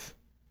love with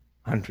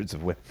hundreds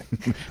of women.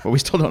 But we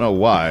still don't know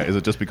why. Is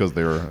it just because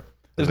they were...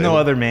 There's no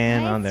other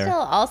man I on there. still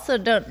also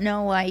don't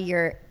know why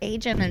your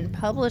agent and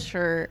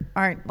publisher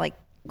aren't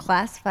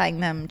classifying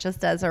them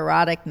just as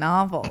erotic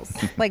novels.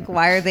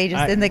 Why are they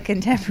just in the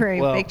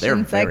contemporary Well, fiction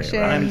they're very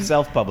section? I'm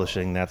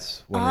self-publishing.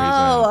 That's one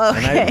Oh,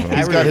 reason. okay. And I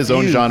He's got his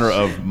own refuse- genre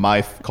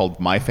of called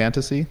My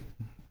Fantasy.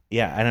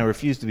 Yeah, and I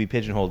refuse to be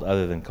pigeonholed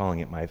other than calling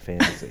it my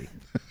fantasy.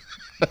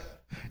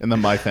 In the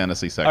My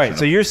Fantasy section. All right,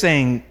 so you're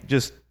saying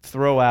just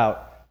throw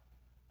out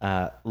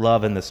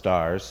Love in the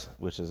Stars,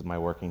 which is my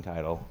working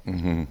title,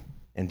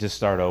 and just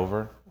start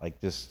over?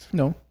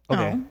 No.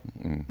 Okay.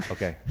 No.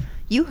 Okay.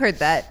 You heard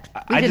that.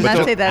 We I did just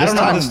not say I that. don't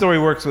know at how all. the story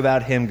works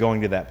without him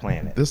going to that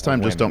planet. This time,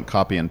 of just women. don't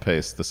copy and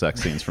paste the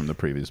sex scenes from the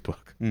previous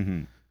book.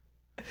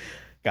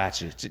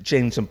 Gotcha.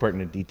 Change some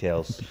pertinent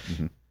details.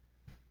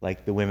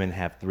 Like the women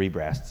have 3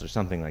 breasts or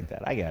something like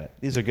that. I got it.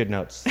 These are good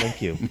notes.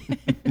 Thank you.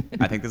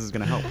 I think this is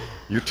going to help.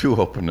 You're too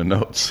open to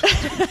notes.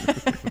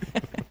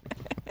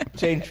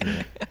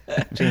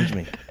 Change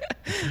me.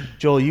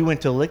 Joel, you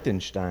went to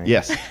Liechtenstein.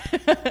 Yes,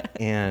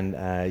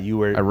 And you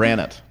were. I ran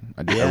it.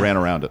 I ran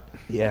around it.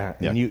 Yeah,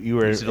 Yeah. and you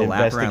were You did a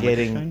lap around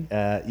investigating.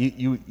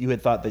 You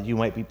had thought that you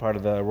might be part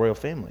of the royal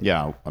family.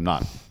 Yeah, I'm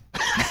not.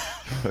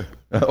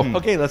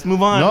 Okay, let's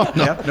move on. No,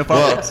 no, Yeah, no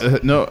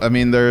follow-ups. no. I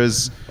mean,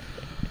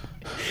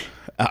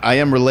 I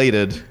am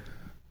related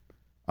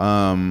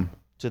To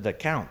the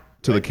count.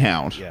 to the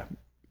count.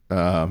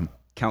 Yeah.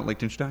 Count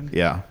Liechtenstein?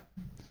 Yeah.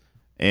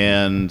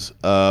 And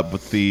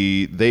but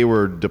they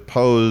were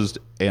deposed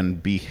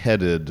and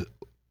beheaded,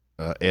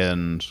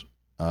 and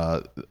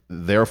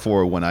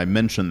therefore, when I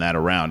mentioned that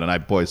around, and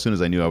as soon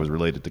as I knew I was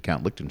related to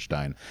Count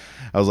Liechtenstein,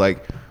 I was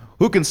like,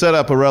 who can set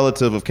up a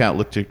relative of Count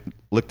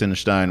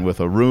Liechtenstein with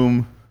a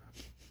room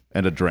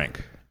and a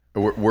drink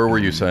Where were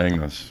you saying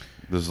this?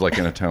 This is like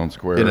in a town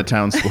square. in a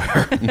town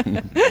square?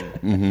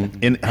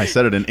 I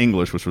said it in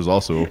English, which was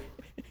also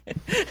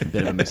A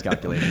bit of a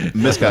miscalculation.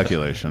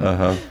 miscalculation.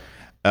 And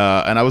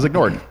I was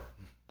ignored.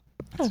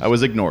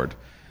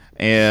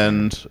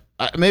 And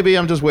maybe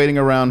I'm just waiting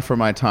around for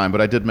my time, but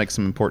I did make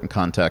some important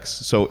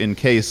context. So in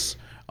case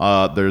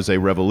there's a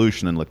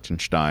revolution in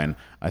Liechtenstein,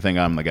 I think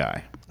I'm the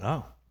guy.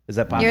 Oh, is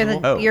that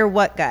possible? You're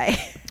what guy?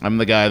 I'm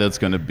the guy that's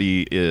going to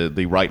be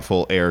the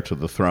rightful heir to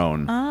the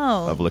throne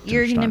of Oh, Liechtenstein.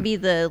 you're going to be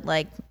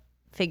the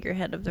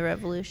figurehead of the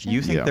revolution.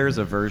 You think Yeah. there's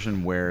a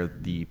version where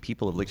the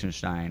people of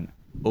Liechtenstein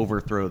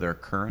overthrow their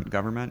current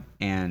government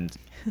and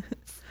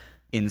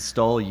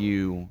install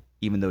you,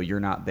 even though you're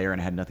not there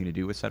and had nothing to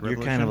do with said You're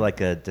revolution? kind of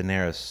like a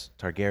Daenerys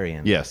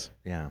Targaryen. Yes.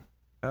 Yeah.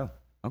 Oh,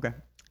 okay.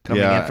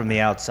 Coming Yeah. in from the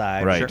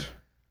outside. Right. Sure.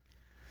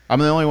 I'm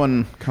the only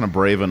one kind of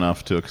brave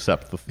enough to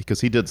accept because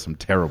he did some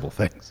terrible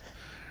things.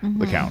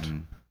 The Count.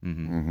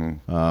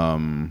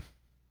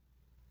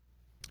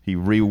 He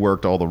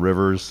reworked all the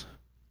rivers.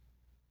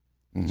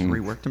 So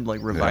reworked them,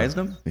 revised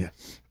them?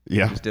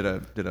 Yeah. Just did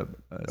a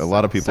A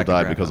lot of people second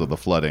died draft because on of the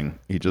flooding.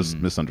 He just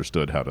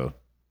misunderstood how to.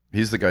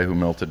 He's the guy who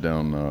melted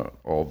down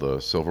all the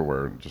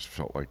silverware and just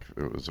felt like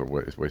it was a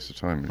waste of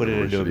time. Put it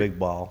Really into a shitty. big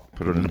ball.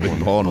 Put it in a Big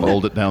big ball and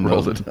rolled it down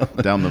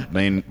down the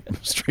main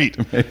street,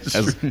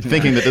 as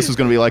thinking that this was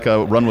going to be like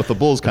a run with the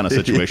bulls kind of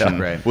situation.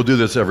 Yeah. Right. We'll do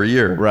this every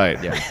year.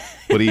 Right. Yeah.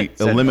 But he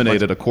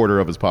eliminated a quarter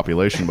of his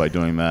population by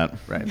doing that.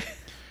 Right.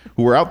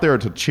 Who were out there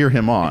to cheer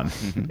him on.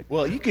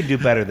 Well, you could do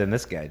better than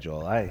this guy,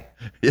 Joel. I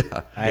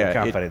Yeah. have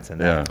confidence in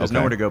that. Yeah. There's Okay.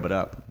 nowhere to go but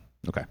up.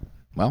 Okay.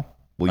 Well,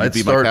 will you I'd be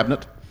my start-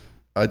 cabinet?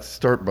 I'd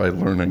start by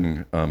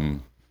learning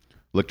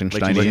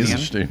Liechtensteinese.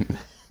 Liechtenstein.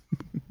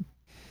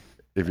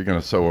 If you're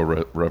going to sow a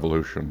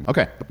revolution.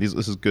 Okay. This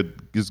is good.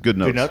 This is good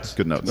notes. Good notes?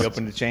 Good notes. You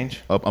open to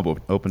change? I'm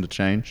open to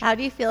change. How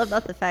do you feel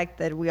about the fact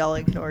that we all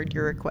ignored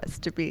your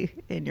request to be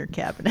in your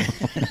cabinet?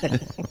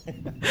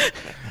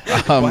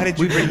 Why did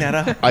you bring that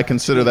up? I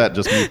consider that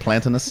just me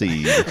planting a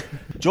seed.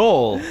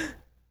 Joel,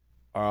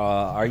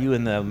 are you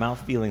in the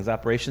Mouth Feelings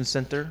Operations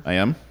Center? I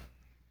am.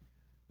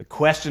 The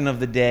question of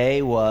the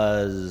day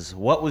was,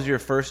 what was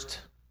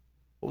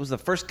the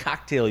first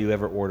cocktail you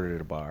ever ordered at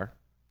a bar?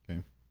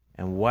 Okay.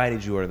 And why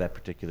did you order that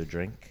particular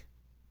drink?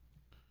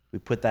 We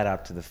put that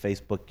out to the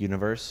Facebook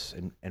universe,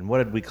 and what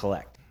did we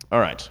collect? All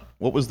right.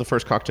 What was the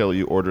first cocktail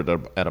you ordered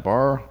at a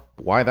bar?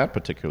 Why that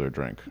particular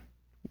drink?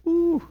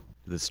 Did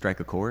this strike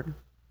a chord?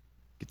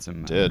 Get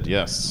some. Did,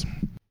 yes.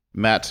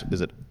 Matt,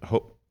 is it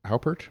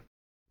Haupert?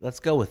 Let's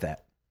go with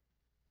that.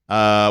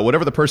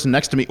 Whatever the person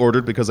next to me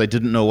ordered because I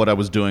didn't know what I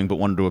was doing but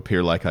wanted to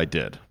appear like I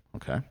did.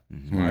 Okay.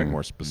 All right,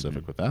 more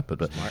specific with that.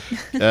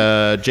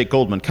 But Jake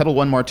Goldman, Kettle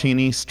One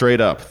Martini,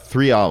 straight up,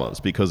 3 olives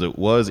because it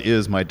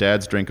is my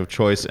dad's drink of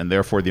choice and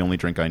therefore the only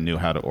drink I knew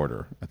how to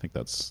order. I think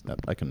that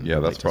I can. Yeah,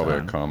 that's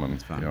relate to probably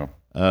that. a common.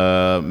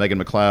 Yeah.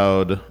 Megan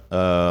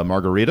McLeod,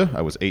 Margarita.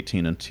 I was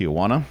 18 in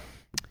Tijuana.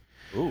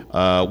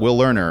 Will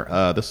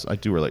Lerner. This I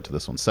do relate to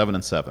this one. 7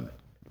 and 7.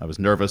 I was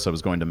nervous. I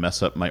was going to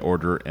mess up my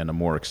order, and a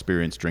more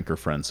experienced drinker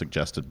friend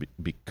suggested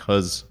it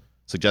because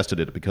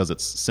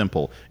it's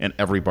simple and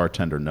every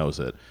bartender knows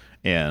it.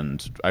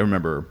 And I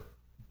remember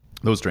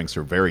those drinks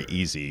are very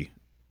easy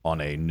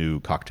on a new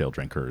cocktail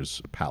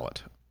drinker's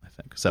palate. I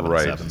think 7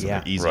 Right. and 7 is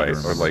Yeah. easy Right. to Or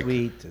remember. like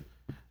Sweet.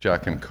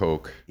 Jack and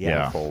Coke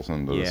Yeah. falls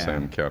into the Yeah.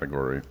 same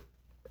category.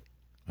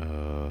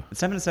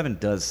 7 and 7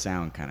 does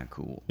sound kind of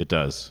cool. It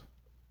does.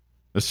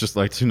 It's just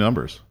like 2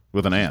 numbers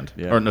with an and.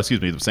 Yeah. Or no,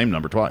 excuse me, the same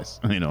number twice.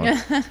 You know,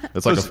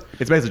 it's like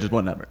It's basically just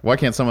one number. why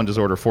can't someone just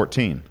order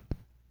 14?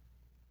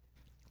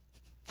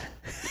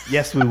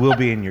 Yes, we will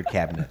be in your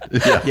cabinet.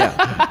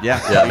 Yeah. You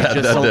just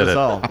that sold did us it.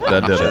 all.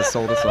 That did Just it.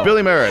 sold us all.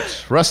 Billy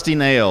Merritt, Rusty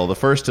Nail, the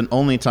first and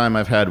only time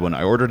I've had one.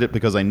 I ordered it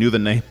because I knew the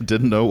name,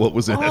 didn't know what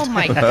was in Oh it.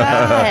 my god,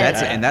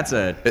 That's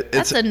a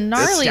that's a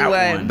gnarly stout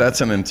one. one. That's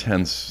an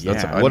intense.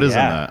 That's Yeah. What is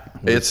Yeah. in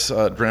that? It's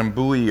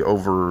Drambuie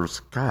over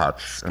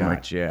Scotch. Am I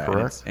Scotch, yeah.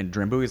 correct? And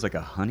Drambuie is like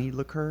a honey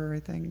liqueur, I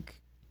think.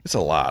 It's a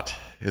lot,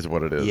 is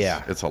what it is.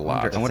 Yeah. It's a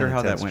lot. I wonder an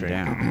how that intense went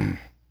drink. down.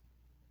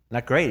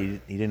 Not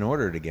great. He didn't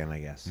order it again, I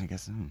guess. I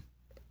guess so.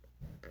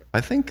 I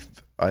think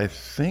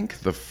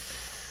the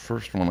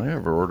first one I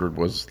ever ordered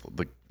was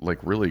like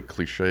really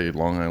cliche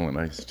Long Island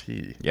iced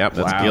tea. Yep,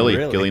 that's Wow, Gilly.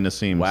 really? Gilly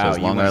Nassim Wow, says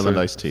you Long went Island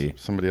to- iced tea.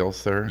 Somebody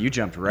else there? You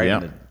jumped right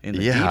Yeah. in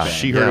the Yeah. deep end.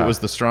 She heard Yeah. it was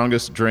the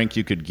strongest drink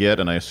you could get,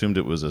 and I assumed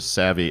it was a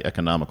savvy,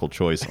 economical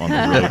choice on the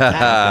road to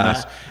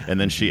drunkenness. And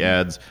then she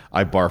adds,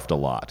 I barfed a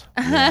lot.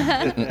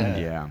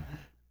 Yeah.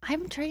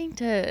 I'm trying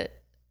to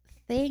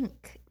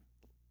think.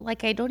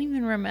 Like, I don't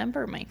even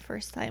remember my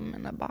first time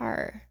in a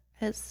bar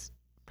as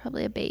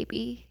probably a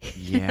baby.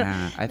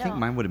 Yeah, I think No.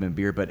 mine would have been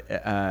beer, but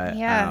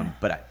Yeah.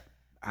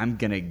 I'm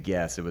gonna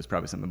guess it was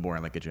probably something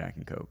boring like a Jack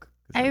and Coke. 'cause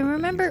that I would've been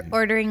remember easy.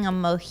 ordering a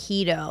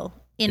mojito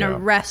in Yeah. a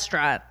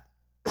restaurant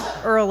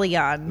early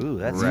on, Ooh,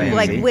 that's Right.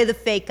 like fancy. with a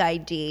fake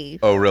ID.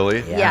 Oh, really?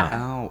 Yeah.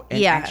 Oh, and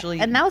Yeah. actually,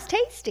 and that was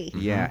tasty.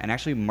 yeah, and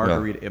actually,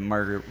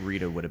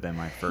 margarita would have been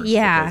my first.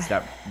 Yeah. because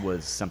that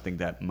was something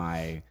that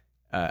my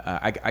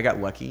I got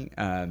lucky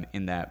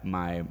in that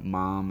my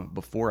mom,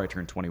 before I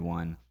turned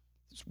 21,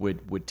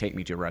 would take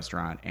me to a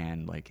restaurant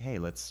and like, hey,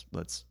 let's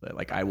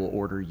like, I will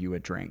order you a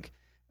drink,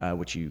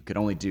 which you could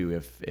only do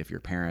if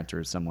your parent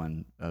or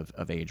someone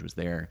of age was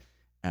there,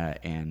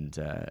 and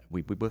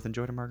we both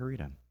enjoyed a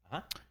margarita.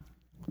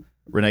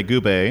 Rene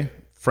Goubet,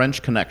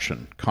 French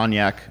Connection,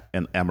 Cognac,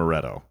 and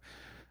Amaretto.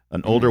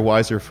 An older,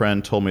 wiser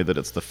friend told me that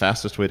it's the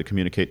fastest way to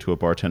communicate to a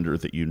bartender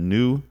that you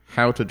knew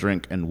how to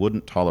drink and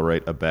wouldn't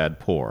tolerate a bad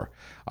pour.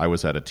 I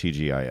was at a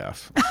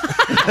TGIF.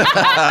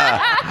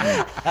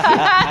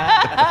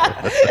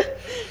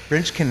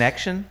 French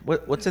Connection.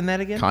 What's in that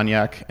again?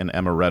 Cognac and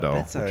Amaretto.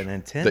 That's an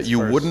intense. That you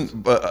first-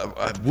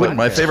 wouldn't.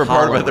 My favorite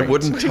part of it, that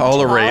wouldn't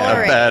tolerate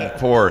a bad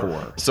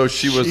pour. So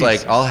she was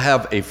like, "I'll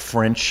have a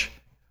French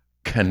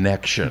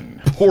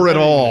connection." Pour it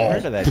all.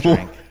 Heard of that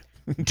drink?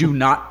 Do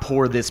not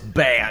pour this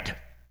bad.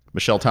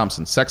 Michelle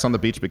Thompson, Sex on the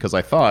Beach, because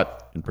I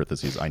thought, in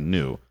parentheses, I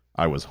knew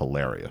I was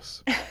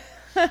hilarious.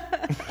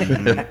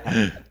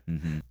 I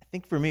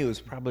think for me it was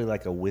probably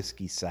like a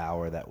whiskey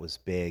sour that was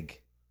big,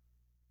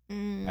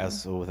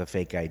 also with a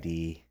fake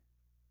ID.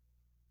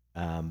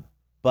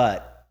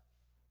 But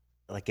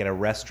like at a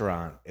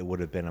restaurant, it would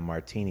have been a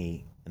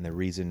martini, and the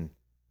reason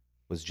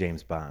was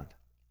James Bond.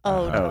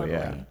 Oh, totally.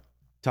 yeah.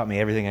 Taught me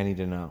everything I need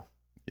to know: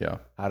 Yeah.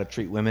 how to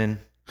treat women,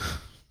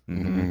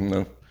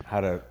 No. how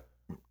to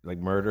like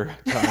murder.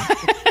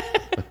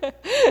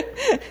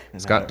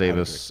 Scott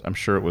Davis, I'm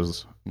sure it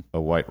was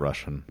a white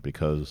Russian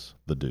because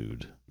the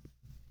dude.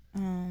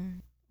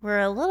 We're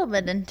a little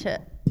bit into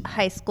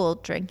high school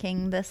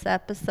drinking this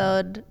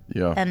episode.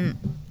 Yeah.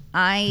 And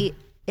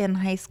in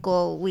high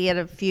school, we had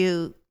a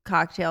few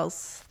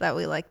cocktails that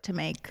we like to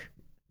make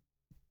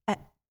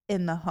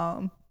in the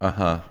home.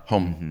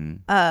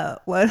 Home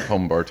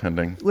One,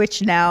 bartending.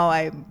 which now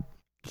I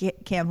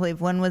can't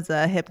believe. One was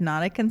a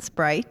Hypnotic and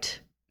Sprite.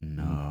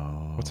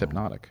 No. What's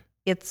hypnotic?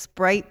 It's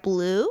Sprite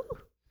Blue,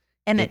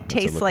 and it That's a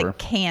tastes liqueur. like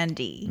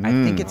candy. I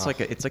think it's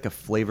like a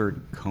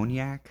flavored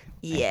cognac.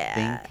 Yeah.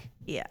 I think.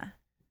 Yeah.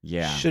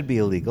 Yeah. Should be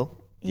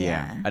illegal.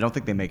 Yeah. I don't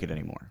think they make it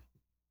anymore.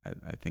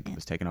 I think it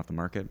was taken off the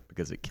market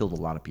because it killed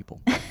a lot of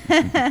people.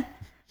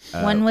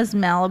 One was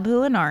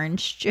Malibu and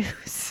orange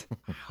juice.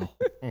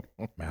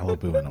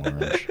 Malibu and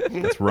orange.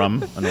 It's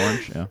rum and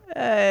orange, yeah.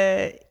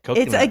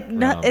 It's a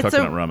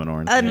Coconut rum and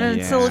orange.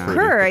 it's a Yeah.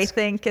 liqueur. I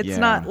think it's Yeah.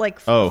 not like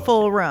Oh.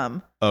 full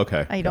rum.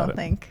 Okay. I got don't it.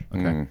 think.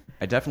 Okay.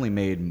 I definitely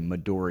made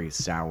Midori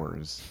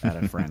sours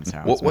at a friend's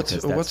house. What's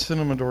because that's- in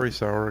a Midori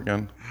sour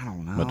again? I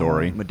don't know.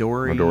 Midori.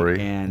 Midori.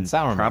 and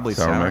Sour mix. probably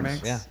Sour sour mix.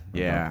 mix.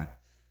 Yeah. Yeah.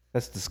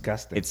 That's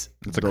disgusting. It's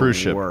It's a the cruise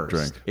ship worst.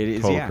 drink. It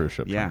is Total yeah. cruise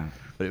ship Yeah, drink.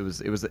 but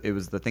it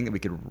was the thing that we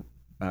could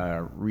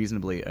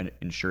reasonably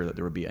ensure that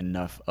there would be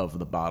enough of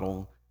the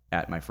bottle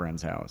at my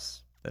friend's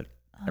house that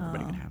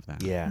everybody could have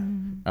that. yeah.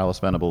 Alice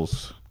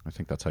Venables, I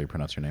think that's how you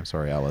pronounce your name.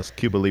 Sorry, Alice.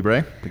 Cuba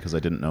Libre, because I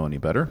didn't know any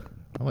better.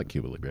 I like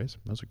Cuba Libres.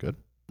 Those are good.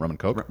 Rum and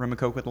Coke. Rum and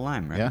Coke with a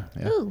lime, right? Yeah,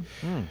 yeah. Ooh.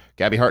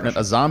 Gabby Hartnett,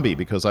 a zombie,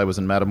 because I was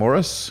in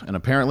Matamoros, and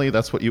apparently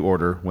that's what you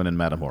order when in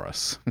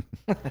Matamoros.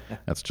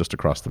 That's just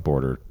across the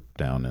border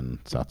down in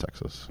South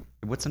Texas.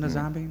 What's in a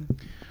zombie?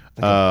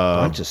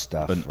 Bunch of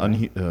stuff. The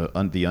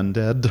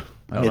undead.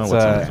 I don't know It's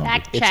what's in a a zombie.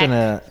 Fact it's check. in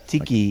a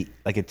tiki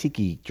like a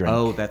tiki drink.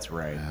 Oh, that's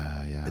right.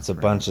 Yeah. it's a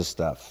bunch of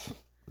stuff.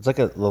 It's like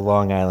the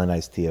Long Island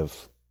iced tea of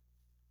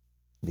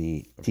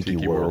the Tiki,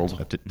 Tiki World.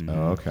 World.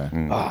 Oh, okay.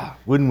 Ah,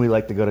 wouldn't we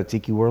like to go to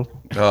Tiki World?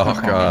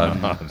 Oh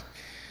God.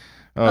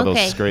 Oh, Okay.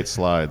 those great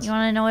slides. You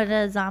want to know what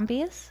a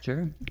zombie is?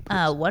 Sure.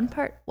 1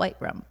 part white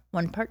rum,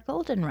 1 part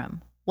golden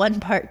rum, 1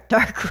 part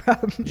dark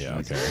rum, Yeah,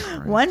 okay.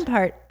 1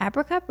 part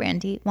apricot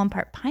brandy, 1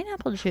 part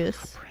pineapple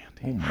juice,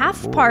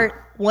 half part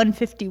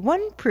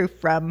 151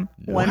 proof rum,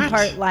 1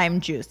 part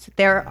lime juice.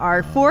 There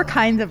are 4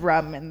 kinds of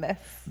rum in this.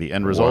 The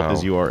end result Wow.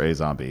 is you are a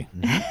zombie.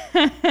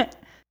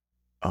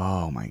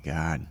 Oh my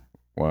God.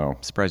 Wow.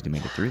 I'm surprised he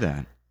made it through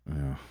that.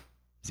 Yeah.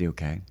 Is he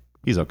okay?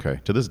 He's okay.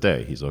 To this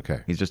day, he's okay.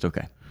 He's just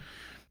okay.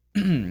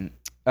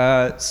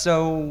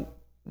 So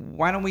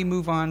why don't we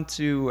move on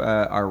to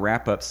our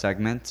wrap-up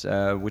segment,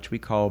 which we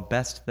call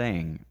Best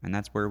Thing. And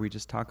that's where we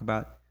just talk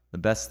about the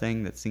best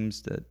thing that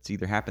seems to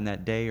either happen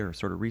that day or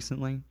sort of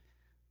recently.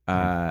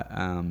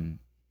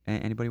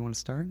 Anybody want to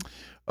start?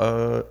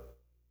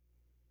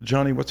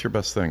 Johnny, what's your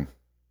best thing?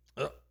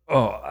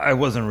 Oh, I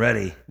wasn't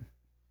ready.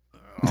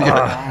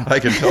 I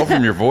can tell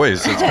from your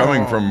voice. It's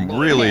coming from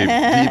really deep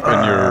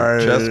in your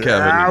chest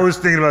cavity. I was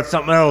thinking about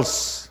something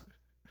else.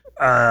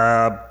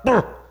 Off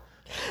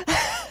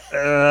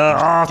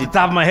the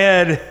top of my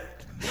head,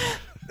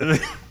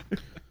 the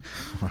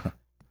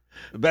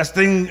best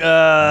thing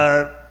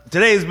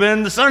today's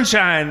been the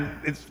sunshine.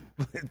 It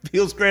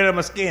feels great on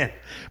my skin.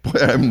 Boy,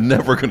 I'm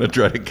never going to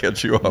try to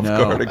catch you off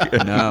guard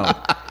again. No.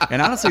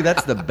 And honestly,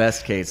 that's the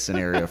best case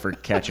scenario for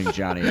catching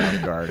Johnny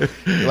off guard.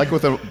 Like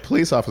with a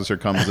police officer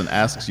comes and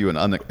asks you an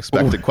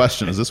unexpected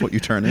question. Is this what you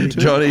turn into?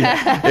 Johnny,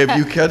 if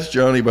you catch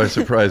Johnny by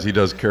surprise, he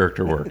does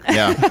character work.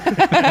 Yeah.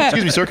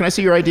 Excuse me, sir. Can I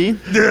see your ID?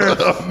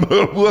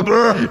 I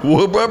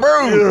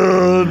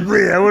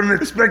wasn't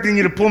expecting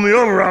you to pull me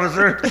over,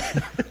 officer.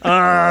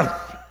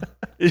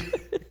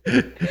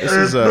 This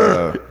is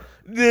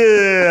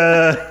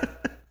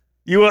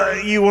You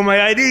want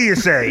my ID, you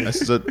say?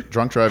 This is a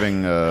drunk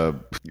driving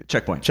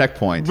Checkpoint.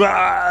 checkpoint.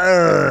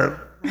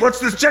 What's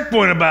this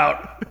checkpoint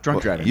about?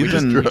 Drunk driving. You've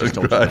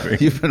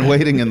Driving. been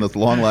waiting in this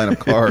long line of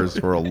cars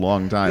for a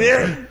long time.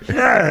 Did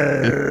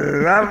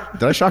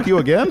I shock you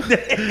again?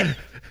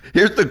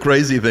 Here's the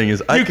crazy thing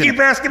is You keep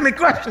asking me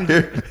questions.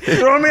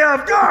 Throwing me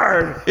off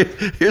guard.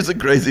 Here's the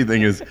crazy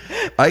thing is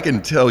I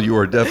can tell you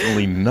are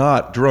definitely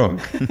not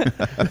drunk.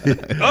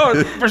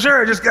 Oh, for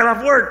sure. I just got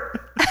off work.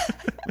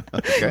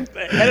 Okay.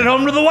 Headed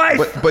home to the wife.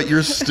 But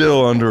you're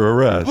still under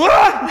arrest.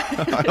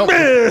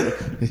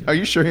 Are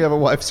you sure you have a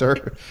wife, sir?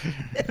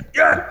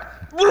 Yeah.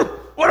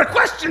 What a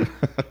question.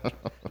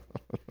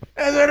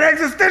 That's an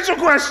existential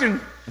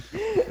question.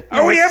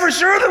 Are we ever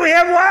sure that we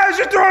have wives?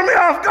 You're throwing me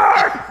off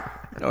guard.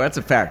 No, that's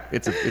a fact.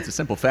 It's a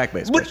simple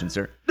fact-based question,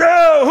 sir.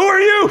 No, who are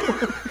you?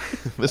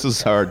 This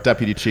is our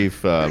deputy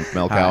chief,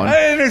 Mel Cowan.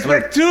 I didn't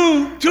expect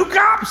two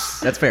cops.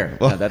 That's fair.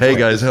 Well, No, that's Hey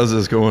fair. guys, how's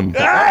this going?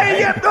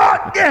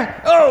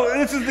 Yeah. Oh,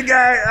 this is the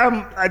guy.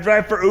 I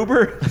drive for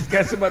Uber. This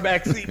guy's in my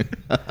back seat.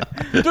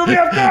 Threw me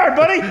off guard,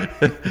 buddy.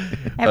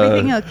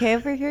 Everything okay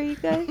over here, you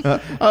guys?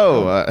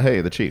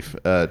 Hey, the chief.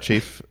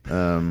 Chief,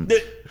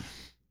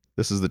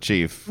 this is the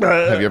chief.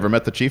 Have you ever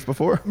met the chief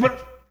before?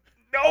 But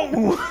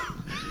no.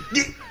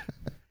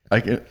 I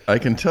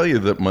can tell you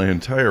that my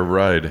entire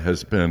ride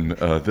has been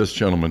this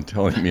gentleman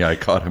telling me I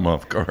caught him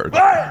off guard.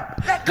 What?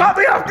 That caught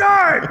me off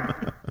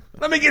guard.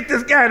 Let me get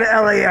this guy to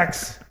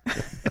LAX.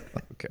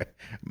 Okay.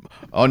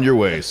 On your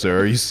way,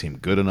 sir. You seem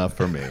good enough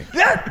for me.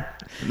 Yeah.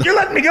 You're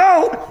letting me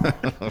go.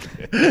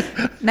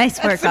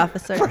 Nice work,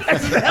 officer.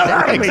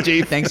 Thanks,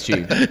 chief. Thanks,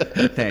 Chief.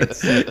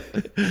 Thanks.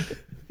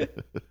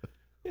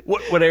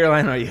 What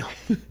airline are you?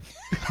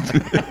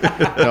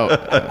 No,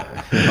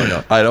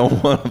 I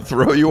don't want to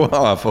throw you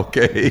off,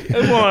 okay?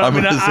 I'm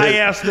gonna I say-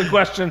 asked the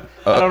question.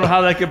 I don't know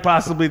how that could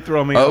possibly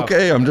throw me off.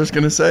 Okay, I'm just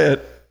going to say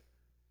it.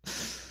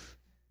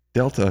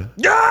 Delta.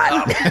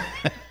 God!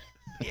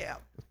 Yeah.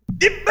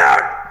 Get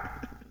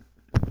back!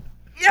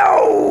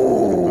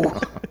 Yo!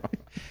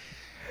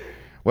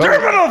 well,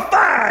 Terminal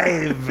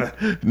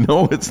 5!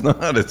 No, it's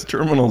not. It's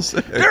Terminal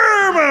 6.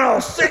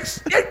 Terminal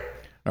 6!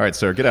 all right,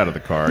 sir. Get out of the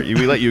car.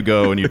 We let you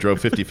go, and you drove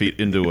 50 feet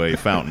into a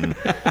fountain.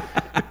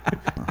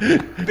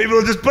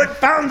 People just put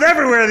fountains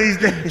everywhere these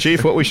days.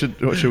 Chief, what should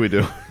we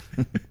do?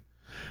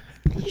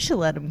 You should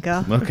let him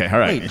go. Okay, all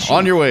right. Hey, Chief,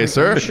 on your way,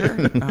 sir. sure?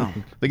 Oh. I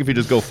think if you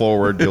just go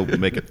forward, you'll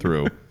make it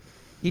through.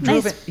 He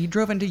drove Nice. He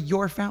drove into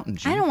your fountain,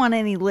 Chief. I don't want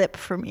any lip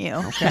from you.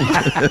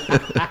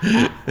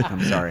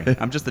 I'm sorry.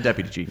 I'm just the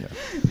deputy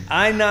chief.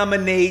 I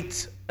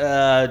nominate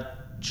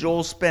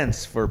Joel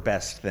Spence for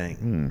best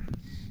thing.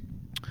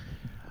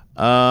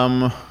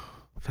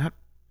 That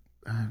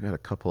I've got a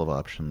couple of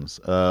options.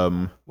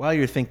 While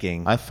you're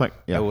thinking, I think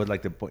I would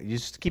like to point. You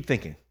just keep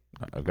thinking.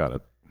 I've got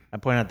it. I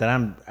point out that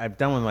I've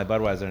done with my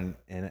Budweiser,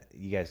 and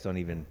you guys don't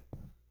even.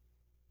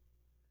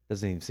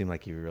 Doesn't even seem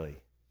like you really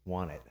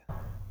want it.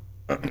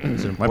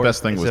 My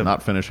best thing was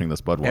not finishing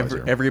this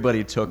Budweiser.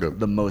 Everybody took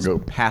the most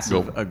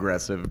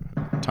passive-aggressive,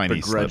 Tiny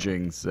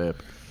begrudging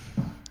sip.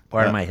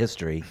 Part of my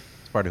history.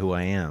 It's part of who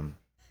I am.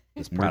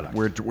 This product.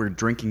 We're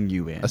drinking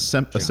you in. a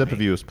sip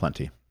of you is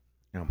plenty.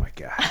 Oh my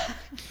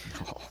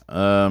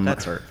god.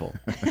 That's hurtful.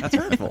 That's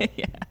hurtful.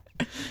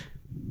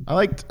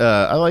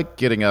 I like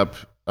getting up.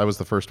 I was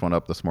the first one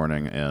up this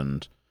morning,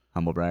 and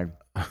Humble brag.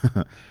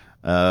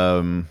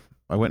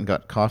 I went and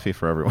got coffee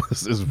for everyone.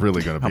 This is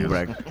really going to be. Humble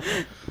brag.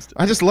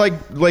 I just like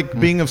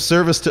being of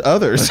service to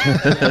others.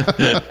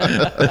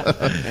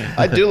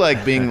 I do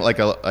like being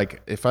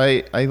if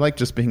I like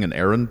just being an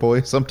errand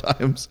boy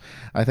sometimes.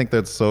 I think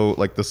that's so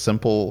like the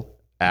simple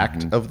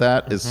act of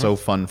that is so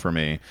fun for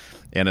me,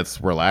 and it's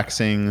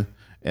relaxing.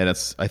 And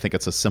I think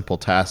it's a simple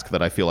task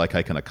that I feel like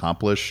I can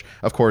accomplish.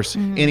 Of course,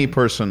 any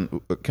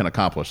person can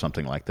accomplish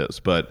something like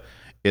this, but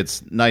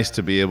it's nice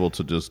to be able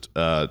to just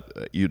to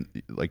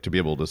be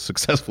able to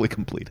successfully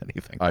complete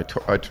anything. I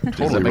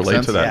totally make relate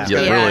sense? to that.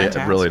 Yeah. Yeah,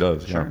 Yeah. it really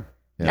does. Sure.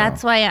 Yeah.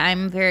 That's why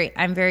I'm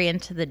very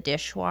into the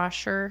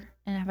dishwasher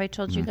and have I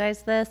told you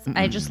guys this?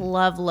 I just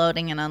love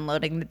loading and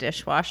unloading the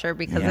dishwasher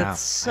because Yeah,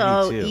 it's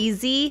I do so too.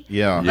 easy.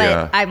 Yeah. But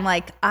Yeah. I'm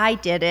like, I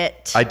did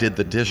it. I did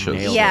the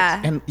dishes.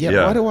 yeah. And yet,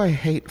 Yeah. why do I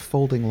hate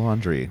folding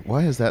laundry?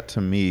 Why is that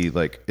to me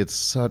like it's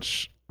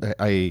such?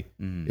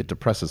 It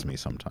depresses me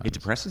sometimes. It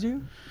depresses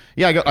you?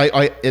 Yeah,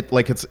 it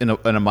like it's in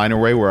a minor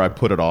way where I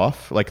put it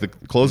off. Like the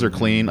clothes are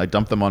clean, I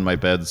dump them on my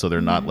bed so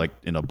they're not like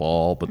in a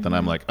ball. But then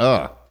I'm like,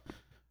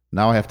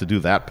 now I have to do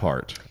that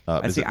part. I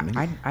Is see. it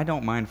me? I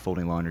don't mind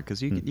folding laundry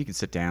because you can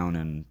sit down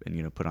and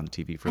put on the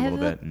TV for a little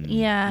bit. And,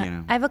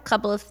 I have a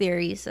couple of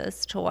theories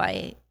as to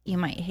why you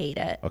might hate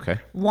it. Okay.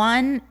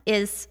 One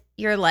is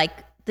you're like,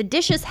 the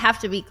dishes have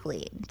to be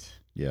cleaned.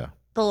 Yeah.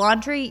 The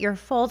laundry, you're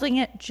folding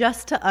it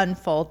just to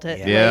unfold it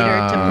Yeah.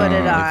 later to put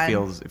it on.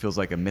 It feels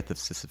like a myth of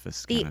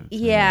Sisyphus. The- Kind of.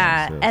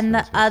 yeah. yes, and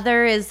yes, the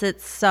other is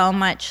it's so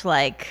much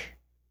like,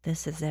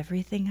 this is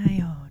everything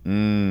I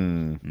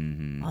own.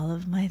 Mm-hmm. All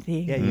of my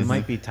things. Yeah, you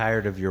might be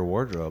tired of your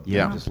wardrobe.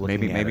 Yeah. just looking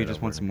Maybe at you it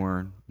just want over.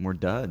 some more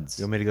duds.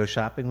 You want me to go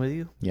shopping with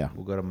you? Yeah.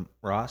 We'll go to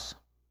Ross.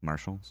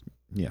 Marshalls.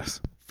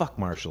 Yes. Fuck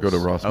Marshalls. Go to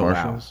Ross Oh, wow.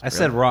 Marshalls. I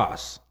said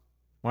Ross.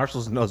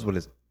 Marshalls knows what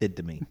it did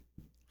to me.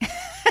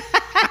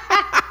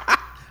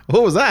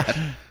 What was that?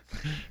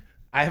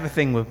 I have a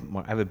thing with.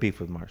 I have a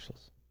beef with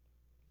Marshalls.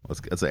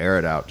 Let's air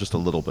it out. Just a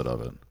little bit of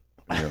it.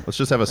 Let's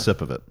just have a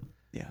sip of it.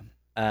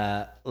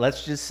 Yeah.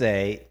 Let's just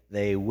say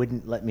they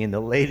wouldn't let me in the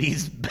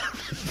ladies'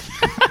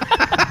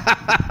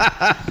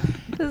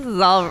 This is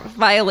all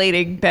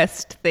violating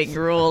best thing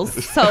rules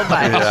so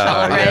much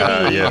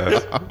already.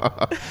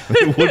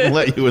 They wouldn't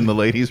let you in the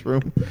ladies'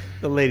 room.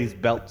 the ladies'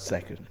 belt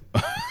section.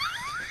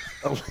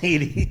 A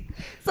lady.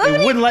 Somebody-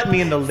 they wouldn't let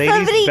me in the ladies'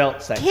 Somebody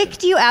belt section.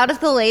 kicked you out of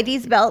the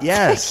ladies' belt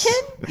Yes.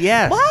 section?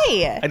 Yes.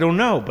 Why? I don't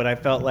know, but I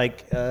felt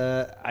like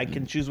I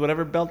can choose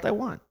whatever belt I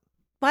want.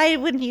 Why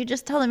wouldn't you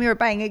just tell them you were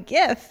buying a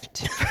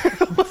gift?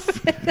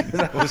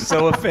 I was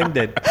so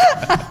offended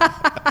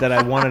that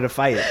I wanted to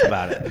fight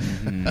about it.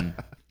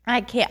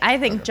 I can't. I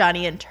think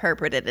Johnny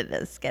interpreted it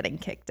as getting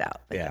kicked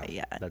out. But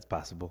Yeah, that's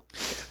possible.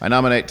 I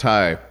nominate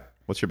Ty.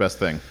 What's your best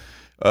thing?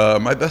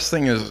 My best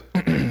thing is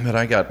that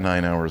I got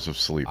 9 hours of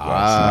sleep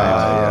last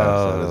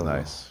Yes, that is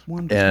nice.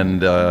 night.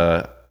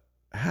 And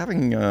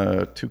having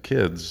 2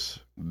 kids,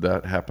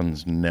 that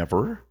happens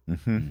never.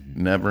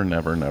 Never,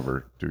 never,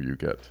 never do you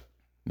get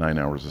 9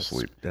 hours of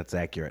sleep. That's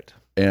accurate.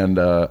 And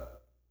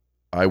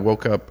I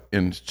woke up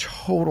in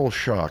total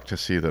shock to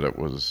see that it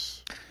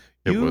was...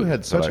 You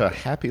had such a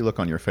happy look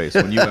on your face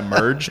when you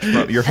emerged.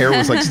 Your hair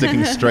was like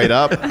sticking straight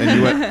up,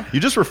 and you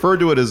just referred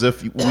to it as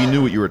if we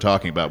knew what you were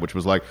talking about, which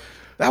was like,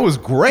 that was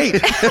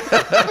great.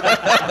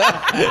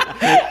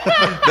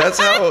 That's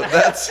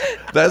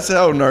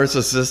how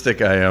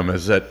narcissistic I am,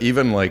 is that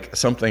even like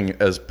something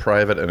as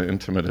private and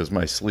intimate as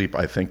my sleep,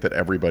 I think that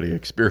everybody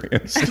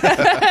experienced.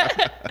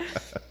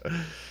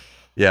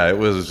 Yeah, it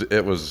was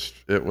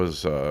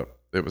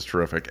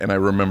terrific. And I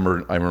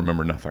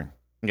remember nothing.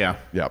 Yeah.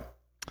 Yeah.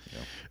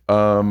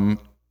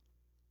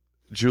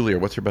 Julia,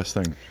 what's your best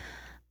thing?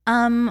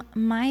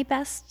 My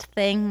best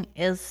thing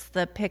is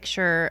the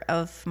picture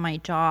of my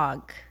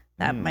dog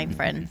that my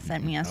friend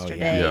sent me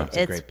yesterday. Yeah. It's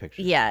a great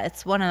picture. Yeah,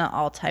 it's one of the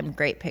all-time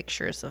great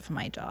pictures of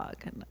my dog,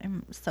 and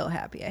I'm so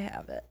happy I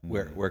have it.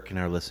 Where can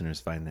our listeners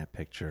find that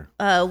picture?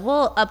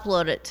 We'll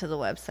upload it to the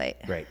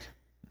website Great.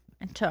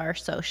 and to our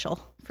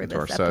social for To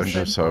our this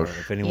social. episode. So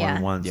If anyone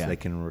Yeah. wants, Yeah. they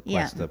can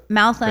Yeah, request a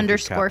mouth printed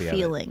underscore copy of it.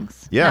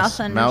 feelings. Yes,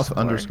 mouth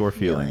underscore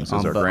feelings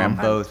is our On gram.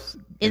 both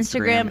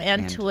Instagram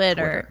and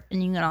Twitter,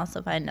 and you can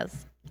also find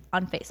us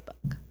on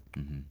Facebook.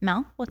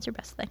 Mel, what's your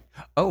best thing?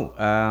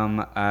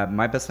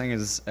 My best thing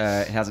is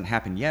it hasn't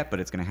happened yet, but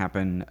it's going to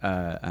happen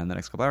in the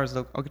next couple hours.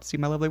 I'll get to see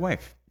my lovely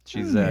wife.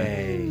 She's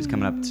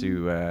coming up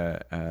to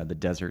the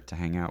desert to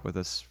hang out with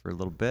us for a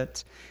little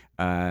bit,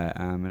 and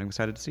I'm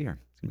excited to see her.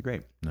 It's gonna be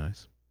great.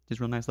 Nice. She's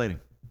a real nice lady.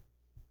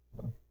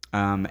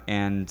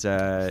 And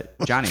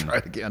Johnny, Try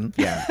it again.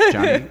 yeah,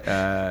 Johnny,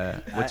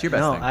 what's your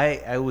best no, thing?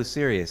 I was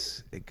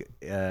serious.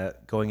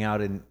 Going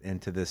out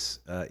into this,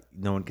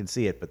 no one can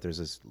see it, but there's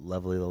this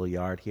lovely little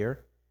yard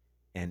here,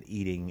 and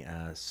eating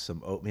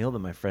some oatmeal that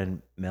my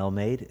friend Mel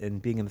made,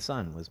 and being in the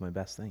sun was my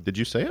best thing. Did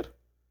you say it?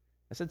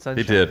 I said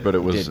sunshine. he did, but it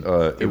was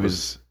did. it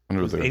was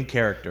under the in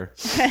character.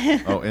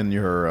 Oh, in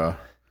your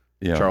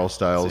yeah. Charles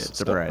Styles.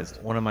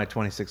 Surprised. One of my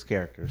 26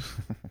 characters.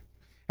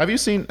 Have you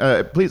seen?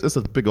 Please, this is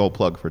a big old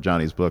plug for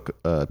Johnny's book,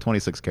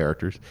 26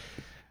 Characters.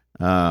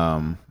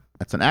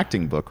 It's an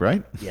acting book,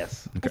 right?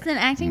 Yes. It's an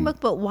acting book,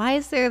 but why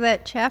is there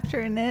that chapter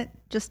in it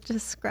just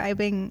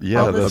describing Yeah,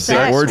 all the the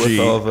sex? big orgy,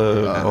 with all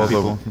the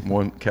people.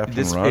 one Captain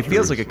This, Rogers. it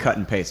feels like a cut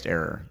and paste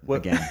error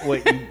again.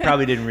 What you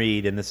probably didn't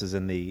read, and this is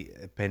in the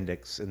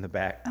appendix in the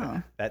back.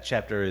 That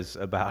chapter is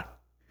about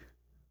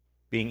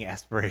being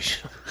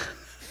aspirational.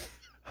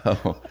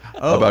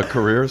 about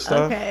career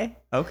stuff. Okay.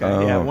 Okay,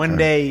 Yeah, okay. one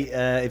day,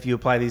 if you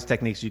apply these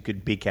techniques, you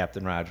could be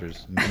Captain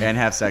Rogers. and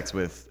have sex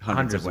with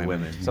hundreds Hundreds of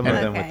women. Some of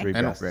them with Okay. 3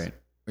 And- breasts. Right.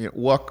 You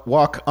know,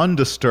 walk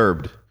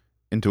undisturbed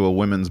into a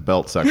women's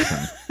belt section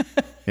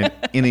in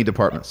any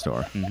department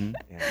store. Yeah.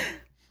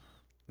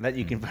 That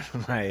you can find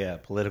on my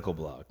political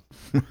blog.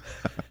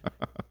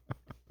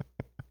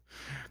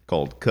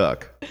 Called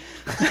Cuck.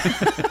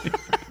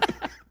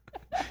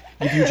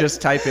 If you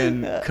just type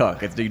in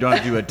cuck, you don't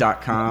have to do a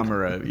 .com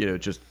or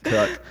just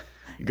cuck.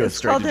 You go It's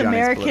straight called to Johnny's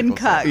American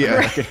political site.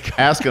 Cuck.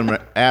 Yeah.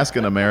 Ask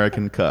an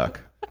American Cuck.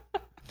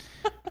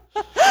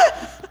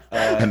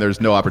 And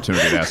there's no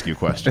opportunity to ask you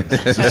questions.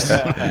 It's just,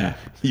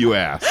 you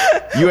asked.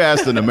 You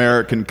asked an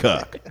American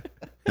Cuck.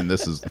 And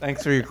this is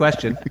Thanks for your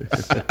question.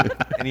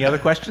 Any other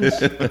questions?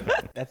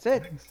 That's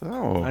it.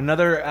 Oh,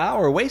 Another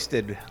hour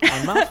wasted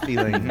on mouth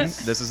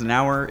feelings. This is an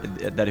hour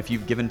that if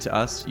you've given to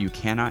us, you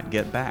cannot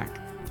get back.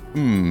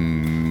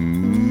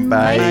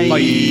 bye.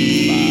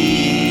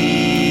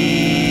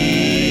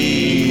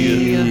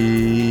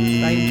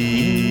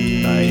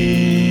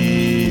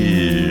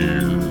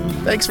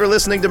 Thanks for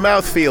listening to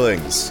Mouth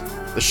Feelings.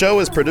 The show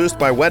is produced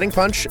by Wedding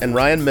Punch and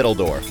Ryan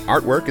Middledorf.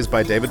 Artwork is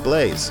by David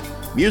Blaze.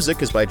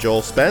 Music is by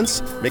Joel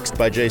Spence, mixed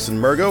by Jason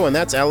Murgo, and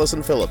that's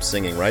Allison Phillips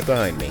singing right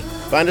behind me.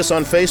 Find us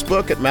on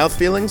Facebook at Mouth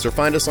Feelings or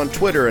find us on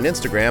Twitter and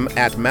Instagram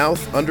at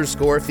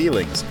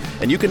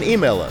 @mouth_feelings. And you can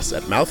email us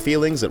at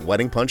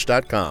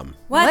mouthfeelings@weddingpunch.com.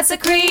 What's a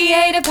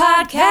Creative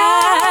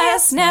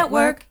Podcast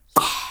Network?